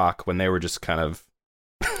return of rock when they were just kind of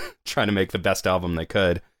trying to make the best album they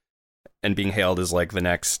could and being hailed as like the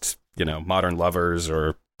next, Modern Lovers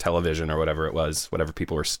or Television or whatever it was, whatever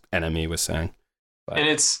Enemy was saying. But. And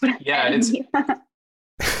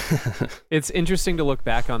it's interesting to look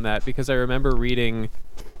back on that because I remember reading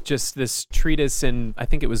just this treatise in, I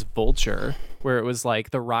think it was Vulture, where it was like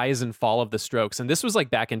the rise and fall of the Strokes. And this was like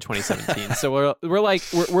back in 2017. So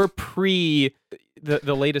we're pre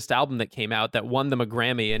the latest album that came out that won them a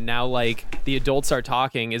Grammy. And now like The Adults Are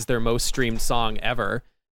Talking is their most streamed song ever.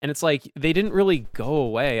 And it's like, they didn't really go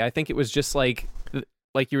away. I think it was just like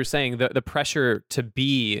you were saying, the pressure to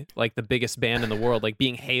be like the biggest band in the world, like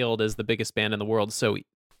being hailed as the biggest band in the world so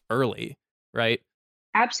early, right?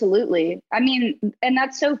 Absolutely. I mean, and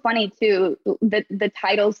that's so funny too, the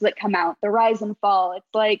titles that come out, the rise and fall. It's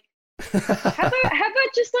like, how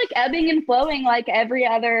about just like ebbing and flowing like every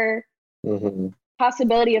other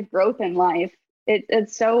possibility of growth in life?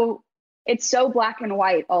 It's so black and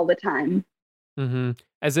white all the time.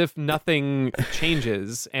 As if nothing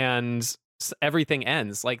changes and everything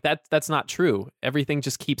ends. Like that's not true. Everything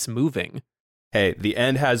just keeps moving. Hey, the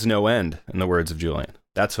end has no end, in the words of Julian.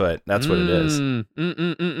 That's what it is.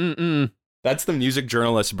 That's the music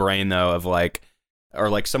journalist brain, though, of like, or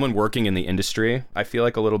like someone working in the industry. I feel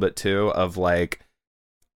like a little bit too of like,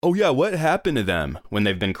 oh yeah, what happened to them when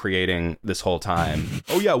they've been creating this whole time?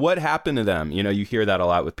 Oh yeah, what happened to them? You hear that a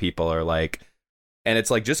lot with people, or like, And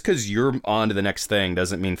it's like, just because you're on to the next thing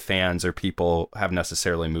doesn't mean fans or people have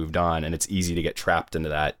necessarily moved on. And it's easy to get trapped into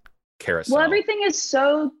that carousel. Well, everything is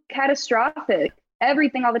so catastrophic.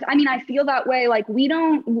 Everything all the time. I mean, I feel that way. Like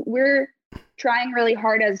we're trying really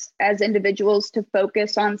hard as individuals to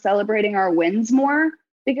focus on celebrating our wins more,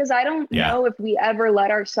 because I don't know if we ever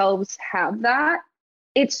let ourselves have that.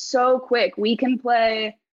 It's so quick. We can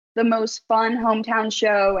play the most fun hometown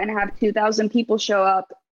show and have 2,000 people show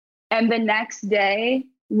up, and the next day,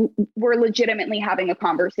 we're legitimately having a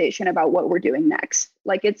conversation about what we're doing next.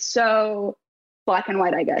 Like, it's so black and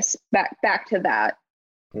white, I guess, back to that,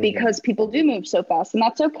 because people do move so fast, and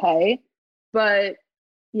that's okay. But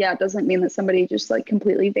yeah, it doesn't mean that somebody just like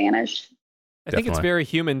completely vanished. I think it's very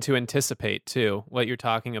human to anticipate too, what you're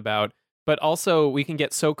talking about. But also we can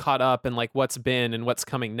get so caught up in like what's been and what's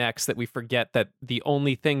coming next that we forget that the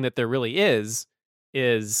only thing that there really is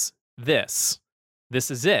this.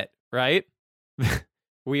 This is it. Right?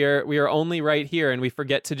 we are only right here, and we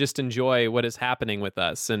forget to just enjoy what is happening with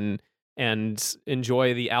us and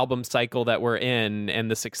enjoy the album cycle that we're in and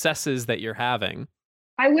the successes that you're having.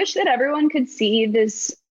 I wish that everyone could see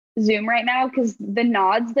this Zoom right now, because the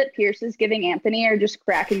nods that Pierce is giving Anthony are just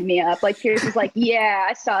cracking me up. Like, Pierce is like, yeah,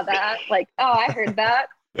 I saw that. Like, oh, I heard that.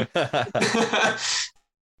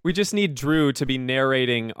 We just need Drew to be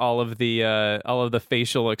narrating all of the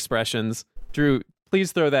facial expressions. Drew,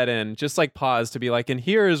 please throw that in. Just like pause to be like, and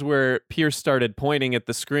here is where Pierce started pointing at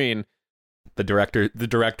the screen. The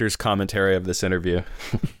director's commentary of this interview.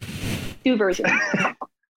 2 versions.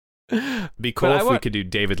 Be cool if we could do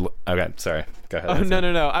David. Okay, sorry. Go ahead. Oh,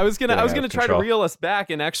 no. I was gonna try to reel us back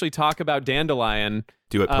and actually talk about Dandelion.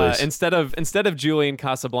 Do it, please. Instead of Julian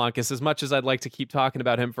Casablancas, as much as I'd like to keep talking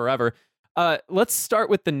about him forever. Let's start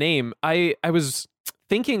with the name. I was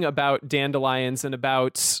thinking about Dandelions and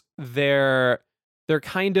about their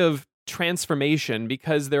kind of transformation,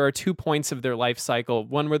 because there are 2 points of their life cycle,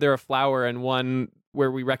 one where they're a flower and one where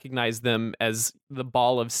we recognize them as the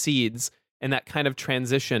ball of seeds, and that kind of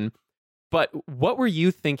transition. But what were you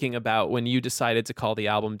thinking about when you decided to call the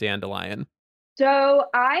album Dandelion? So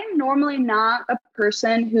I'm normally not a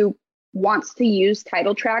person who wants to use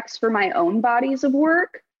title tracks for my own bodies of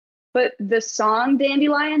work, but the song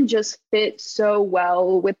Dandelion just fits so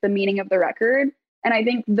well with the meaning of the record. And I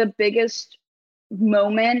think the biggest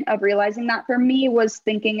moment of realizing that for me was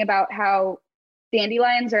thinking about how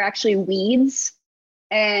dandelions are actually weeds,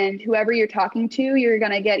 and whoever you're talking to, you're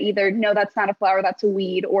going to get either, no, that's not a flower, that's a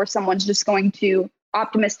weed, or someone's just going to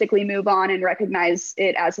optimistically move on and recognize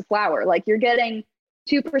it as a flower. Like, you're getting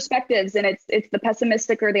 2 perspectives, and it's the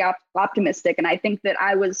pessimistic or the optimistic. And I think that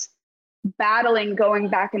I was battling going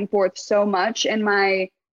back and forth so much in my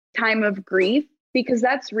time of grief, because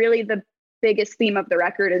that's really the biggest theme of the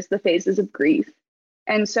record, is the phases of grief.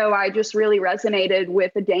 And so I just really resonated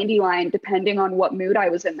with a dandelion depending on what mood I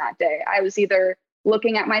was in that day. I was either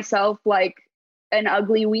looking at myself like an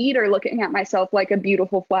ugly weed or looking at myself like a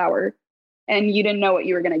beautiful flower, and you didn't know what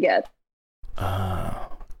you were going to get.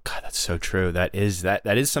 Oh, God, that's so true. That is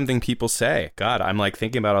something people say. God, I'm like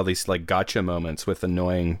thinking about all these like gotcha moments with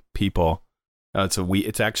annoying people. Oh, it's a weed.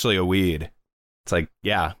 It's actually a weed. It's like,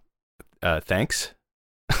 yeah, thanks.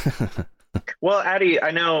 Well, Addie,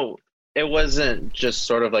 I know it wasn't just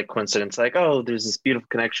sort of like coincidence, like, oh, there's this beautiful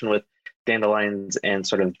connection with Dandelions and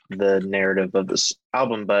sort of the narrative of this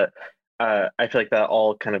album, but I feel like that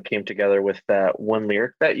all kind of came together with that one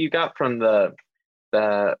lyric that you got from the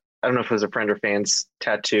I don't know if it was a friend or fan's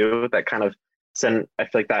tattoo that kind of I feel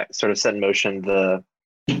like that sort of set in motion the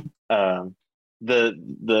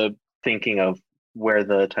thinking of where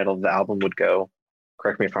the title of the album would go.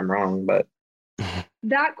 Correct me if I'm wrong, but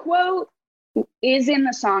that quote is in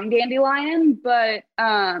the song Dandelion, but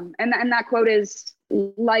and that quote is,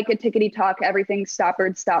 like a tickety tock, everything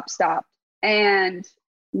stoppered, stopped. And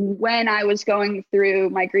when I was going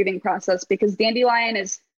through my grieving process, because Dandelion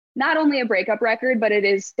is not only a breakup record, but it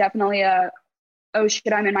is definitely oh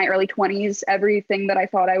shit, I'm in my early 20s. Everything that I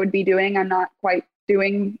thought I would be doing, I'm not quite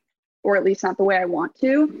doing, or at least not the way I want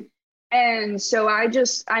to. And so I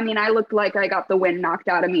looked like I got the wind knocked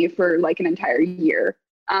out of me for like an entire year.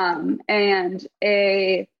 And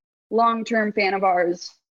a long-term fan of ours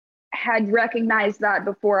had recognized that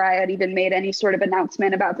before I had even made any sort of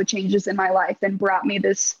announcement about the changes in my life, and brought me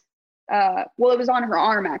this, it was on her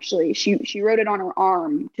arm, actually. She wrote it on her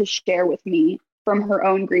arm to share with me from her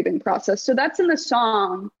own grieving process. So that's in the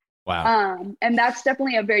song. Wow. And that's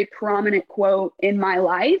definitely a very prominent quote in my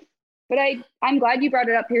life. But I'm glad you brought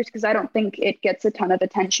it up, Pierce, because I don't think it gets a ton of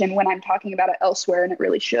attention when I'm talking about it elsewhere, and it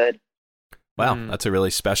really should. Wow, that's a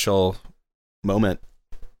really special moment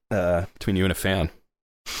between you and a fan.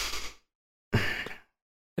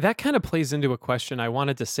 That kind of plays into a question I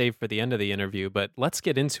wanted to save for the end of the interview, but let's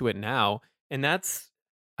get into it now. And that's,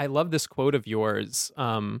 I love this quote of yours,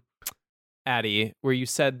 Addie, where you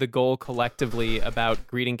said the goal collectively about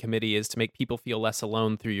Greeting Committee is to make people feel less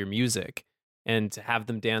alone through your music and to have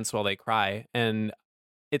them dance while they cry. And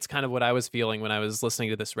it's kind of what I was feeling when I was listening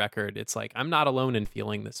to this record. It's like, I'm not alone in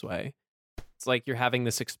feeling this way. It's like you're having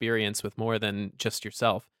this experience with more than just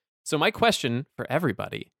yourself. So my question for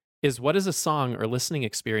everybody is, what is a song or listening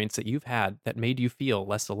experience that you've had that made you feel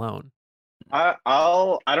less alone? I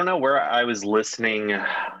don't know where I was listening.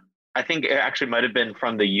 I think it actually might have been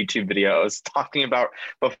from the YouTube video I was talking about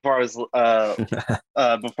before I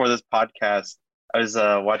was before this podcast. I was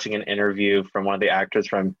watching an interview from one of the actors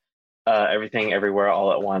from Everything Everywhere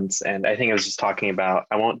All at Once, and I think it was just talking about,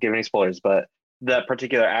 I won't give any spoilers, but that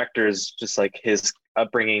particular actor is just like his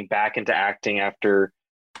upbringing back into acting after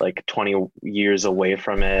like 20 years away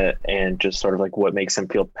from it, and just sort of like what makes him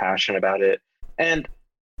feel passionate about it. And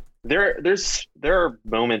there are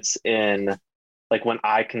moments in like when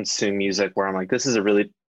I consume music where I'm like, this is a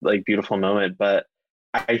really like beautiful moment, but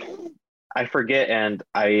I forget, and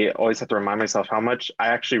I always have to remind myself how much I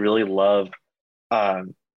actually really love.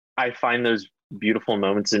 I find those beautiful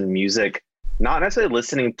moments in music, not necessarily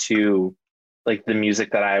listening to like the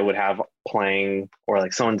music that I would have playing or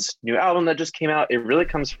like someone's new album that just came out. It really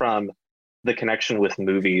comes from the connection with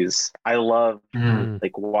movies. I love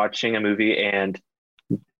like watching a movie and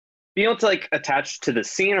being able to like attach to the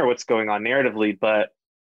scene or what's going on narratively, but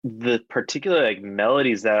the particular like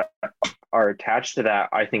melodies that are attached to that,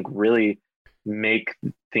 I think really make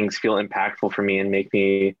things feel impactful for me and make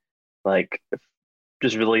me like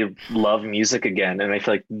just really love music again. And I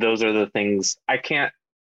feel like those are the things. I can't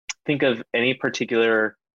think of any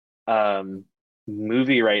particular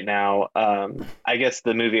movie right now. I guess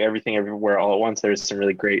the movie Everything Everywhere All at Once, there's some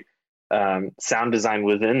really great sound design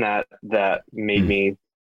within that made me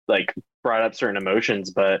like brought up certain emotions.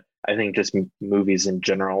 But I think just movies in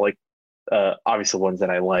general, like obviously ones that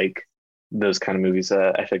I like, those kind of movies,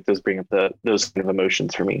 I think those bring up those kind of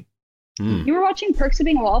emotions for me. You were watching Perks of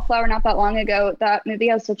Being a Wallflower not that long ago. That movie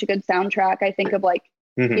has such a good soundtrack. I think of like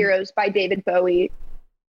Heroes by David Bowie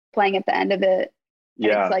playing at the end of it.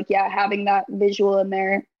 And it's like, having that visual in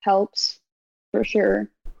there helps for sure.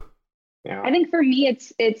 Yeah. I think for me,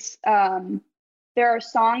 it's there are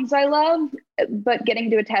songs I love, but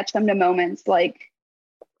getting to attach them to moments. Like,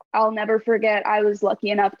 I'll never forget, I was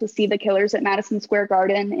lucky enough to see the Killers at Madison Square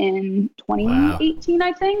Garden in 2018,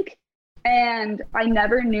 I think. And I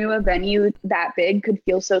never knew a venue that big could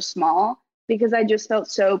feel so small, because I just felt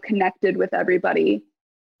so connected with everybody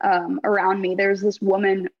around me. There's this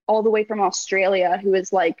woman all the way from Australia who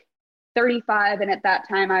is like 35. And at that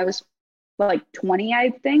time I was like 20, I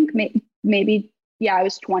think, maybe. Yeah, I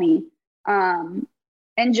was 20. And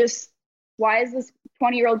just, why is this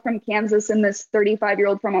 20-year-old from Kansas and this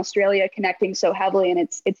 35-year-old from Australia connecting so heavily? And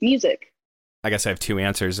it's music. I guess I have two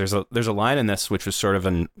answers. There's a line in this which was sort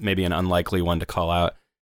of maybe an unlikely one to call out,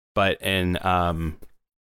 but in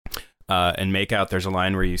Make Out, there's a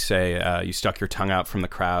line where you say, you stuck your tongue out from the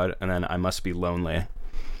crowd, and then I must be lonely.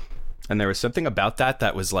 And there was something about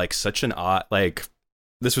that was like such an odd, like,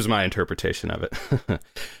 this was my interpretation of it.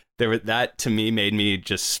 That to me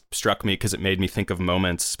struck me because it made me think of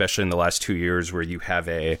moments, especially in the last 2 years, where you have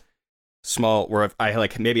where I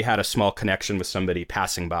like maybe had a small connection with somebody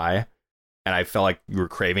passing by, and I felt like you were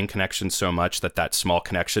craving connection so much that small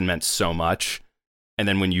connection meant so much. And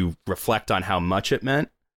then when you reflect on how much it meant,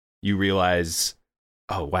 you realize,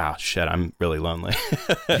 oh, wow, shit, I'm really lonely.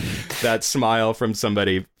 That smile from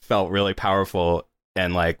somebody felt really powerful,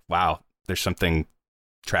 and like, wow, there's something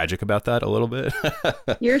tragic about that a little bit.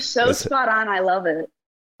 You're so spot on. I love it.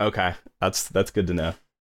 Okay. That's good to know.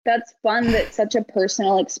 That's fun that such a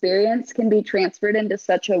personal experience can be transferred into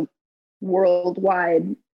such a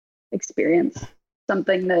worldwide experience,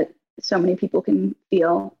 something that so many people can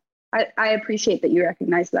feel. I appreciate that you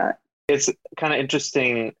recognize that. It's kind of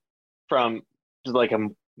interesting from like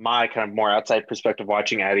my kind of more outside perspective,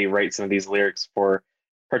 watching Addie write some of these lyrics for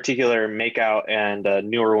particular Make Out and a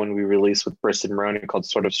newer one we released with Briston Maroney called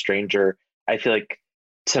Sort of Stranger. I feel like,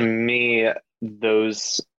 to me,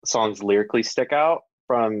 those songs lyrically stick out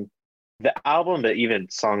from the album, but even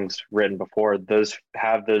songs written before, those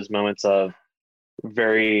have those moments of a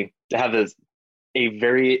very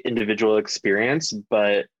individual experience,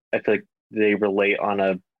 but I feel like they relate on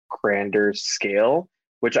a grander scale,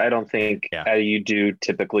 which I don't think you do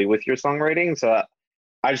typically with your songwriting. So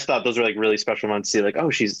I just thought those were like really special moments to see, like,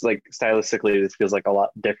 oh, she's like stylistically, this feels like a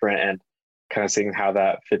lot different, and kind of seeing how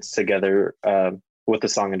that fits together with the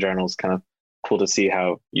song in general is kind of cool to see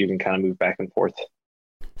how you can kind of move back and forth.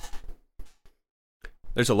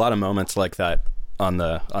 There's a lot of moments like that on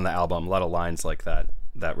the album, a lot of lines like that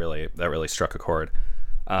really struck a chord.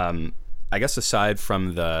 I guess aside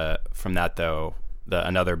from that though,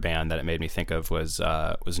 another band that it made me think of was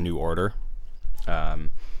New Order. They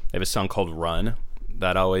have a song called Run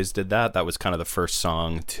that always did that. That was kind of the first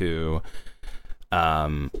song to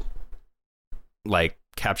like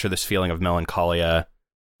capture this feeling of melancholia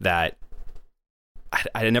that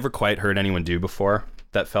I had never quite heard anyone do before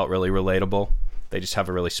that felt really relatable. They just have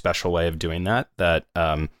a really special way of doing that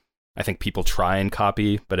I think people try and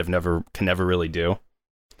copy but can never really do.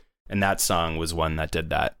 And that song was one that did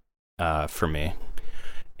that for me.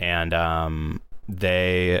 And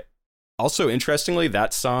they also, interestingly,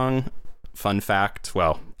 that song, unfun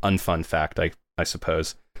fact, I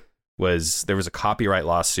suppose, there was a copyright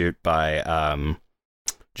lawsuit by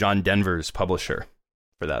John Denver's publisher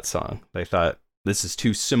for that song. They thought this is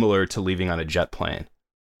too similar to Leaving on a Jet Plane,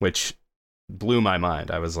 which blew my mind.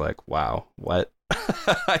 I was like, wow, what?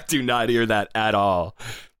 I do not hear that at all.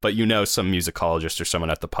 But some musicologist or someone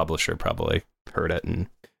at the publisher probably heard it. And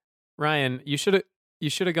Ryan, you should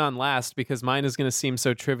have gone last because mine is going to seem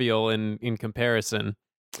so trivial in comparison.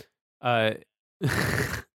 I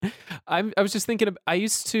was just thinking I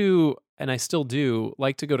used to, and I still do,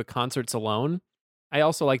 like to go to concerts alone. I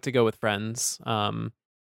also like to go with friends.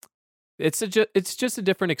 It's just a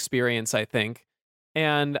different experience, I think.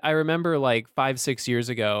 And I remember like 5-6 years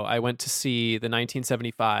ago, I went to see the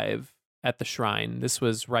 1975 at the Shrine. This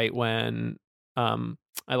was right when I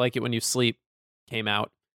Like It When You Sleep came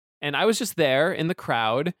out. And I was just there in the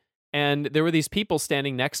crowd, and there were these people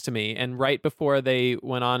standing next to me. And right before they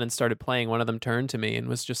went on and started playing, one of them turned to me and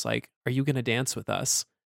was just like, "Are you going to dance with us?"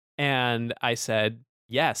 And I said,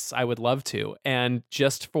 "Yes, I would love to." And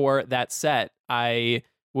just for that set, I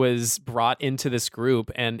was brought into this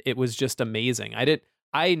group, and it was just amazing.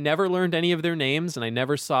 I never learned any of their names, and I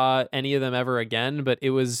never saw any of them ever again, but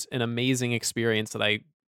it was an amazing experience that I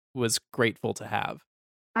was grateful to have.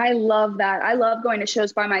 I love that. I love going to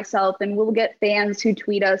shows by myself, and we'll get fans who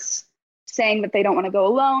tweet us saying that they don't want to go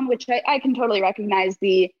alone, which I can totally recognize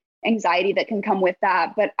the anxiety that can come with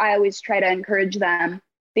that. But I always try to encourage them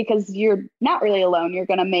because you're not really alone. You're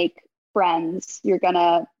going to make friends. You're going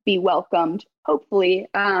to be welcomed, hopefully.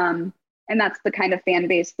 And that's the kind of fan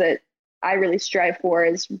base that I really strive for,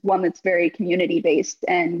 is one that's very community based.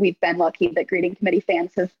 And we've been lucky that Greeting Committee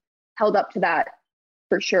fans have held up to that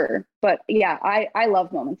for sure. But yeah, I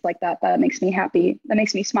love moments like that. That makes me happy. That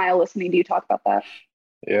makes me smile listening to you talk about that.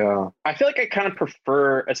 Yeah. I feel like I kind of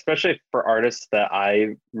prefer, especially for artists that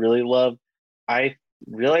I really love, I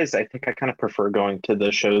think I kind of prefer going to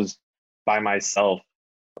the shows by myself.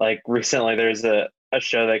 Like recently there's a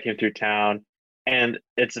show that came through town, and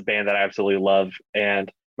it's a band that I absolutely love.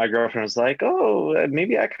 And my girlfriend was like, "Oh,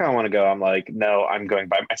 maybe I kind of want to go." I'm like, "No, I'm going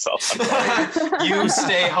by myself. I'm sorry." You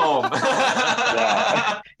stay home.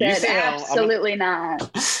 Yeah. You stay home. Absolutely not.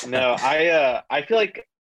 No, I feel like,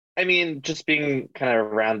 I mean, just being kind of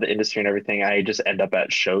around the industry and everything, I just end up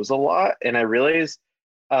at shows a lot. And I realize,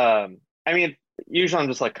 I mean, usually I'm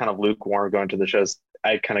just like kind of lukewarm going to the shows.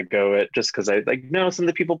 I kind of go it just because I like know some of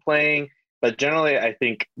the people playing. But generally, I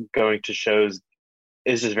think going to shows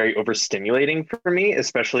is just very overstimulating for me,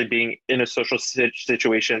 especially being in a social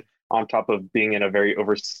situation on top of being in a very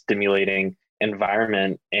overstimulating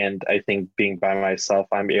environment. And I think being by myself,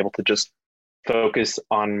 I'm able to just focus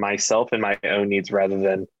on myself and my own needs rather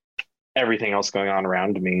than everything else going on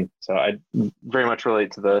around me. So I very much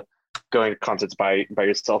relate to the going to concerts by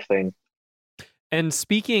yourself thing. And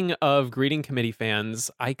speaking of Greeting Committee fans,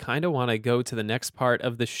 I kind of want to go to the next part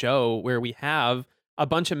of the show where we have a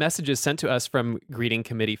bunch of messages sent to us from Greeting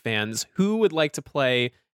Committee fans who would like to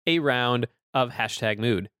play a round of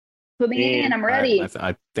 #mood. Put me in, I'm ready.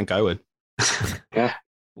 I think I would. Yeah.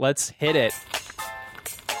 Let's hit it.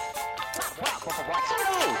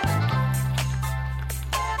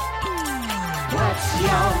 What's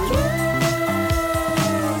your mood?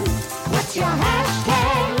 What's your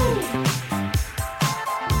hashtag?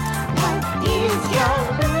 What is your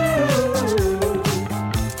mood?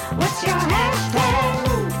 What's your hashtag?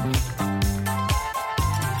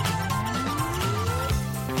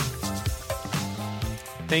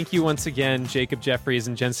 Thank you once again, Jacob Jeffries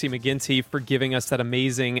and Jen C. McGinty, for giving us that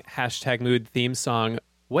amazing #mood theme song.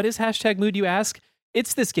 What is #mood, you ask?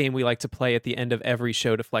 It's this game we like to play at the end of every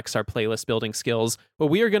show to flex our playlist building skills. What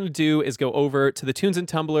we are going to do is go over to the Tunes and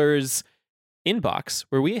Tumblers inbox,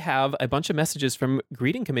 where we have a bunch of messages from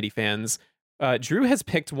Greeting Committee fans. Drew has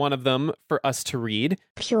picked one of them for us to read.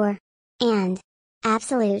 Pure and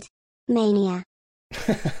absolute mania.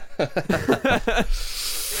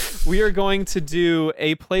 we are going to do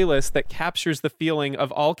a playlist that captures the feeling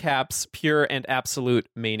of all caps, pure and absolute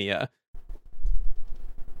mania.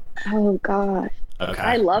 Oh God. Okay.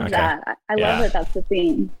 I love that. I love that that's the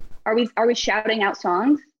theme. Are we shouting out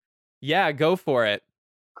songs? Yeah, go for it.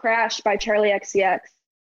 Crash by Charlie XCX.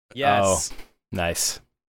 Yes. Oh, nice.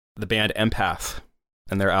 The band Empath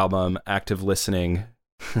and their album Active Listening,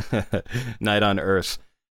 Night on Earth.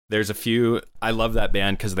 There's a few, I love that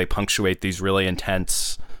band because they punctuate these really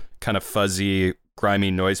intense, kind of fuzzy,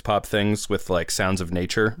 grimy noise pop things with like sounds of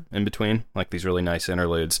nature in between, like these really nice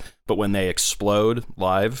interludes. But when they explode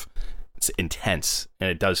live, it's intense and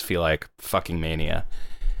it does feel like fucking mania.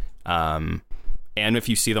 And if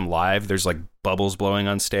you see them live, there's like bubbles blowing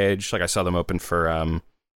on stage. Like I saw them open for,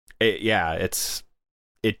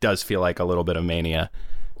 it does feel like a little bit of mania.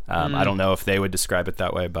 I don't know if they would describe it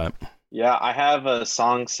that way, but Yeah, I have a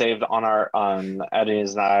song saved on our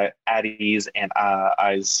Addie's and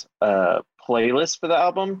I's playlist for the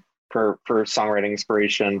album for songwriting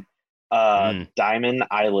inspiration. Diamond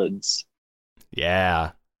Eyelids.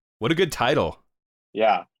 yeah, what a good title.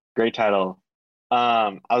 Yeah, great title.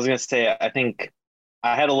 I was gonna say, I think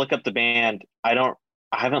I had to look up the band. I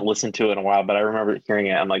haven't listened to it in a while, but I remember hearing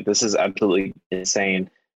it. I'm like, this is absolutely insane.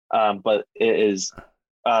 But it is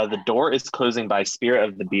The Door is Closing by Spirit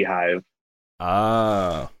of the Beehive.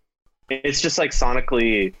 Oh. It's just like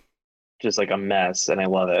sonically just like a mess, and I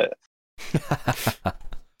love it.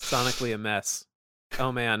 Sonically a mess.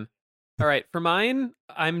 Oh man. All right, for mine,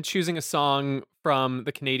 I'm choosing a song from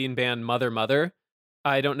the Canadian band Mother Mother.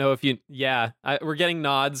 I don't know if you we're getting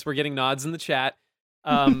nods. We're getting nods in the chat.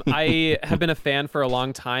 I have been a fan for a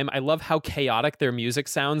long time. I love how chaotic their music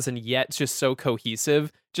sounds and yet just so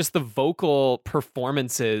cohesive. Just the vocal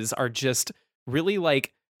performances are just really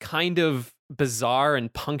like kind of bizarre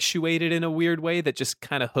and punctuated in a weird way that just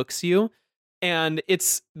kind of hooks you. And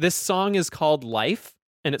this song is called Life,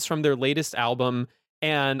 and it's from their latest album.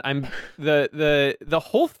 And I'm the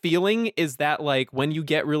whole feeling is that like when you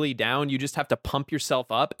get really down, you just have to pump yourself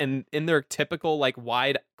up, and in their typical like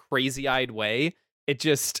wide, crazy-eyed way,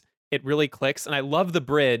 it really clicks. And I love the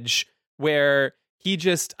bridge where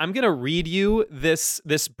I'm gonna read you this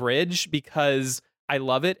bridge because I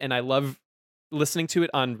love it and I love listening to it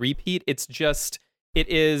on repeat. It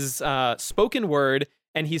is spoken word,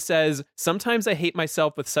 and he says, "Sometimes I hate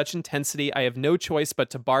myself with such intensity I have no choice but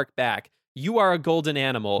to bark back. You are a golden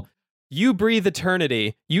animal. You breathe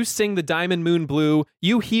eternity. You sing the diamond moon blue.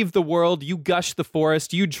 You heave the world. You gush the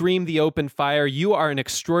forest. You dream the open fire. You are an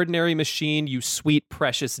extraordinary machine, you sweet,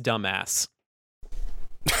 precious dumbass."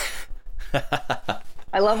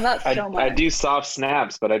 I love that so much. I do soft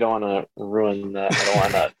snaps, but I don't want to ruin that. I don't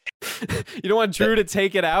want that. You don't want Drew to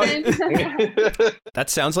take it out? That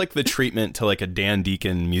sounds like the treatment to like a Dan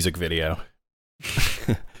Deacon music video.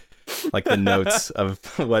 Like the notes of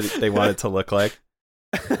what they want it to look like.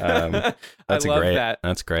 That's great.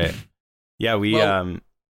 That's great. Yeah,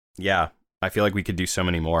 I feel like we could do so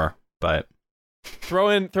many more, but throw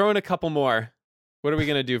in a couple more. What are we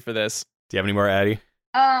gonna do for this? Do you have any more, Addie?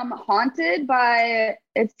 Haunted by,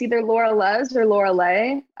 it's either Laura Les or Laura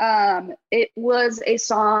Lay. It was a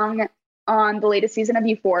song on the latest season of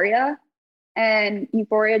Euphoria, and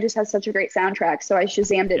Euphoria just has such a great soundtrack, so I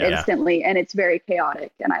Shazammed it instantly, and it's very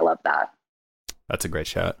chaotic, and I love that. That's a great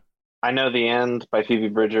shout. I Know the End by Phoebe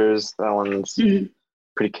Bridgers. That one's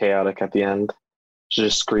pretty chaotic at the end. She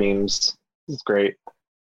just screams. It's great.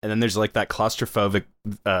 And then there's like that claustrophobic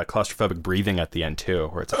breathing at the end too,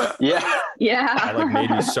 where it's like, yeah. It like made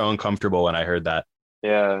me so uncomfortable when I heard that.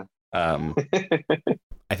 Yeah.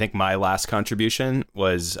 I think my last contribution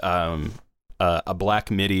was a Black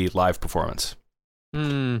MIDI live performance.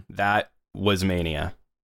 That was mania.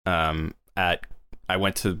 I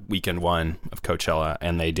went to weekend one of Coachella,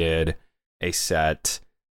 and they did a set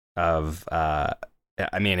of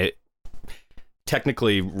it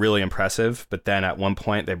technically really impressive, but then at one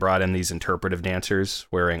point they brought in these interpretive dancers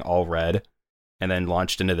wearing all red and then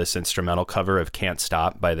launched into this instrumental cover of Can't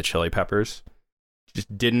Stop by the Chili Peppers.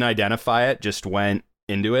 Just didn't identify it, just went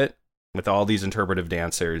into it with all these interpretive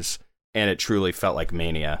dancers, and it truly felt like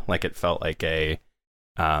mania. Like it felt like there's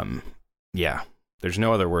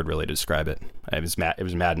no other word really to describe it. It was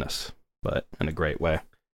madness, but in a great way.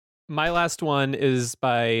 My last one is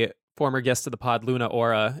by former guest of the pod, Luna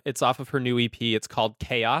Ora. It's off of her new EP. It's called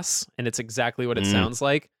Chaos, and it's exactly what it sounds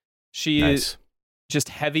like. She is just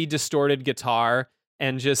heavy, distorted guitar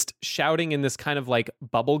and just shouting in this kind of like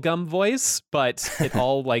bubblegum voice, but it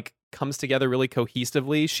all like comes together really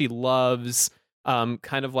cohesively. She loves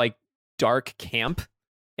kind of like dark camp,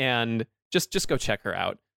 and just go check her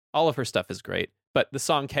out. All of her stuff is great. but the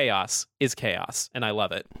song Chaos is chaos, and I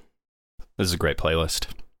love it. This is a great playlist.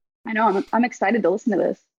 I know. I'm excited to listen to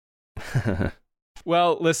this.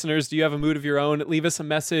 Well, listeners, do you have a mood of your own? Leave us a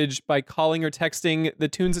message by calling or texting the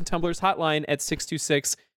Tunes and Tumblers hotline at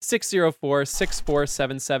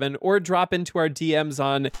 626-604-6477 or drop into our DMs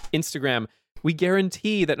on Instagram. We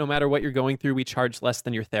guarantee that no matter what you're going through, we charge less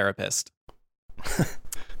than your therapist.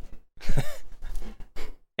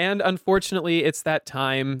 And unfortunately, it's that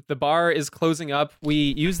time. The bar is closing up. We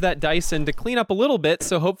use that Dyson to clean up a little bit,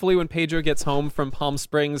 so hopefully when Pedro gets home from Palm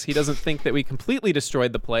Springs, he doesn't think that we completely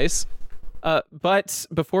destroyed the place. But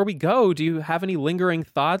before we go, do you have any lingering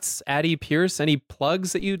thoughts, Addie Pierce, any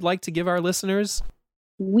plugs that you'd like to give our listeners?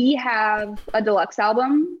 We have a deluxe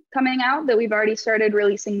album coming out that we've already started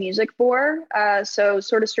releasing music for. So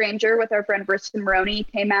Sort of Stranger with our friend Briston Maroney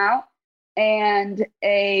came out, and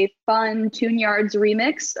a fun Tune Yards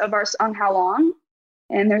remix of our song How Long.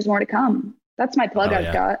 And there's more to come. That's my plug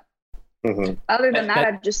I've got. Mm-hmm. Other than that,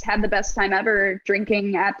 I've just had the best time ever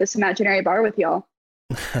drinking at this imaginary bar with y'all.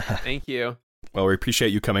 Thank you. Well, we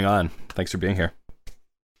appreciate you coming on. Thanks for being here.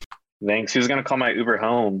 Thanks. Who's going to call my Uber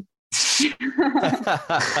home?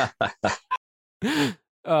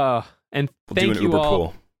 And We'll thank do an you Uber all.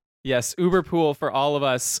 pool. Yes, Uber pool for all of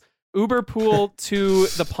us. Uber pool to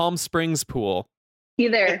the Palm Springs pool.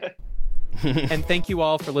 Either. And thank you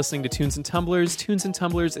all for listening to Tunes and Tumblers. Tunes and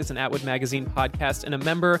Tumblers is an Atwood Magazine podcast and a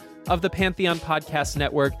member of the Pantheon Podcast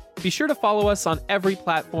Network. Be sure to follow us on every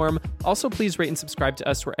platform. Also, please rate and subscribe to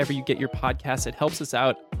us wherever you get your podcasts. It helps us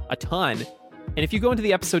out a ton. And if you go into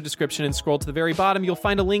the episode description and scroll to the very bottom, you'll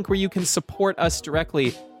find a link where you can support us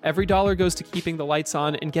directly. Every dollar goes to keeping the lights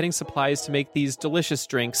on and getting supplies to make these delicious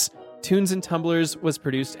drinks. Tunes and Tumblers was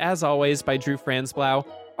produced, as always, by Drew Franzblau.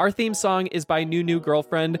 Our theme song is by New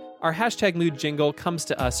Girlfriend. Our hashtag mood jingle comes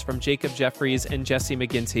to us from Jacob Jeffries and Jesse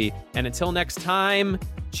McGinty. And until next time,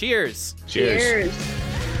 cheers! Cheers.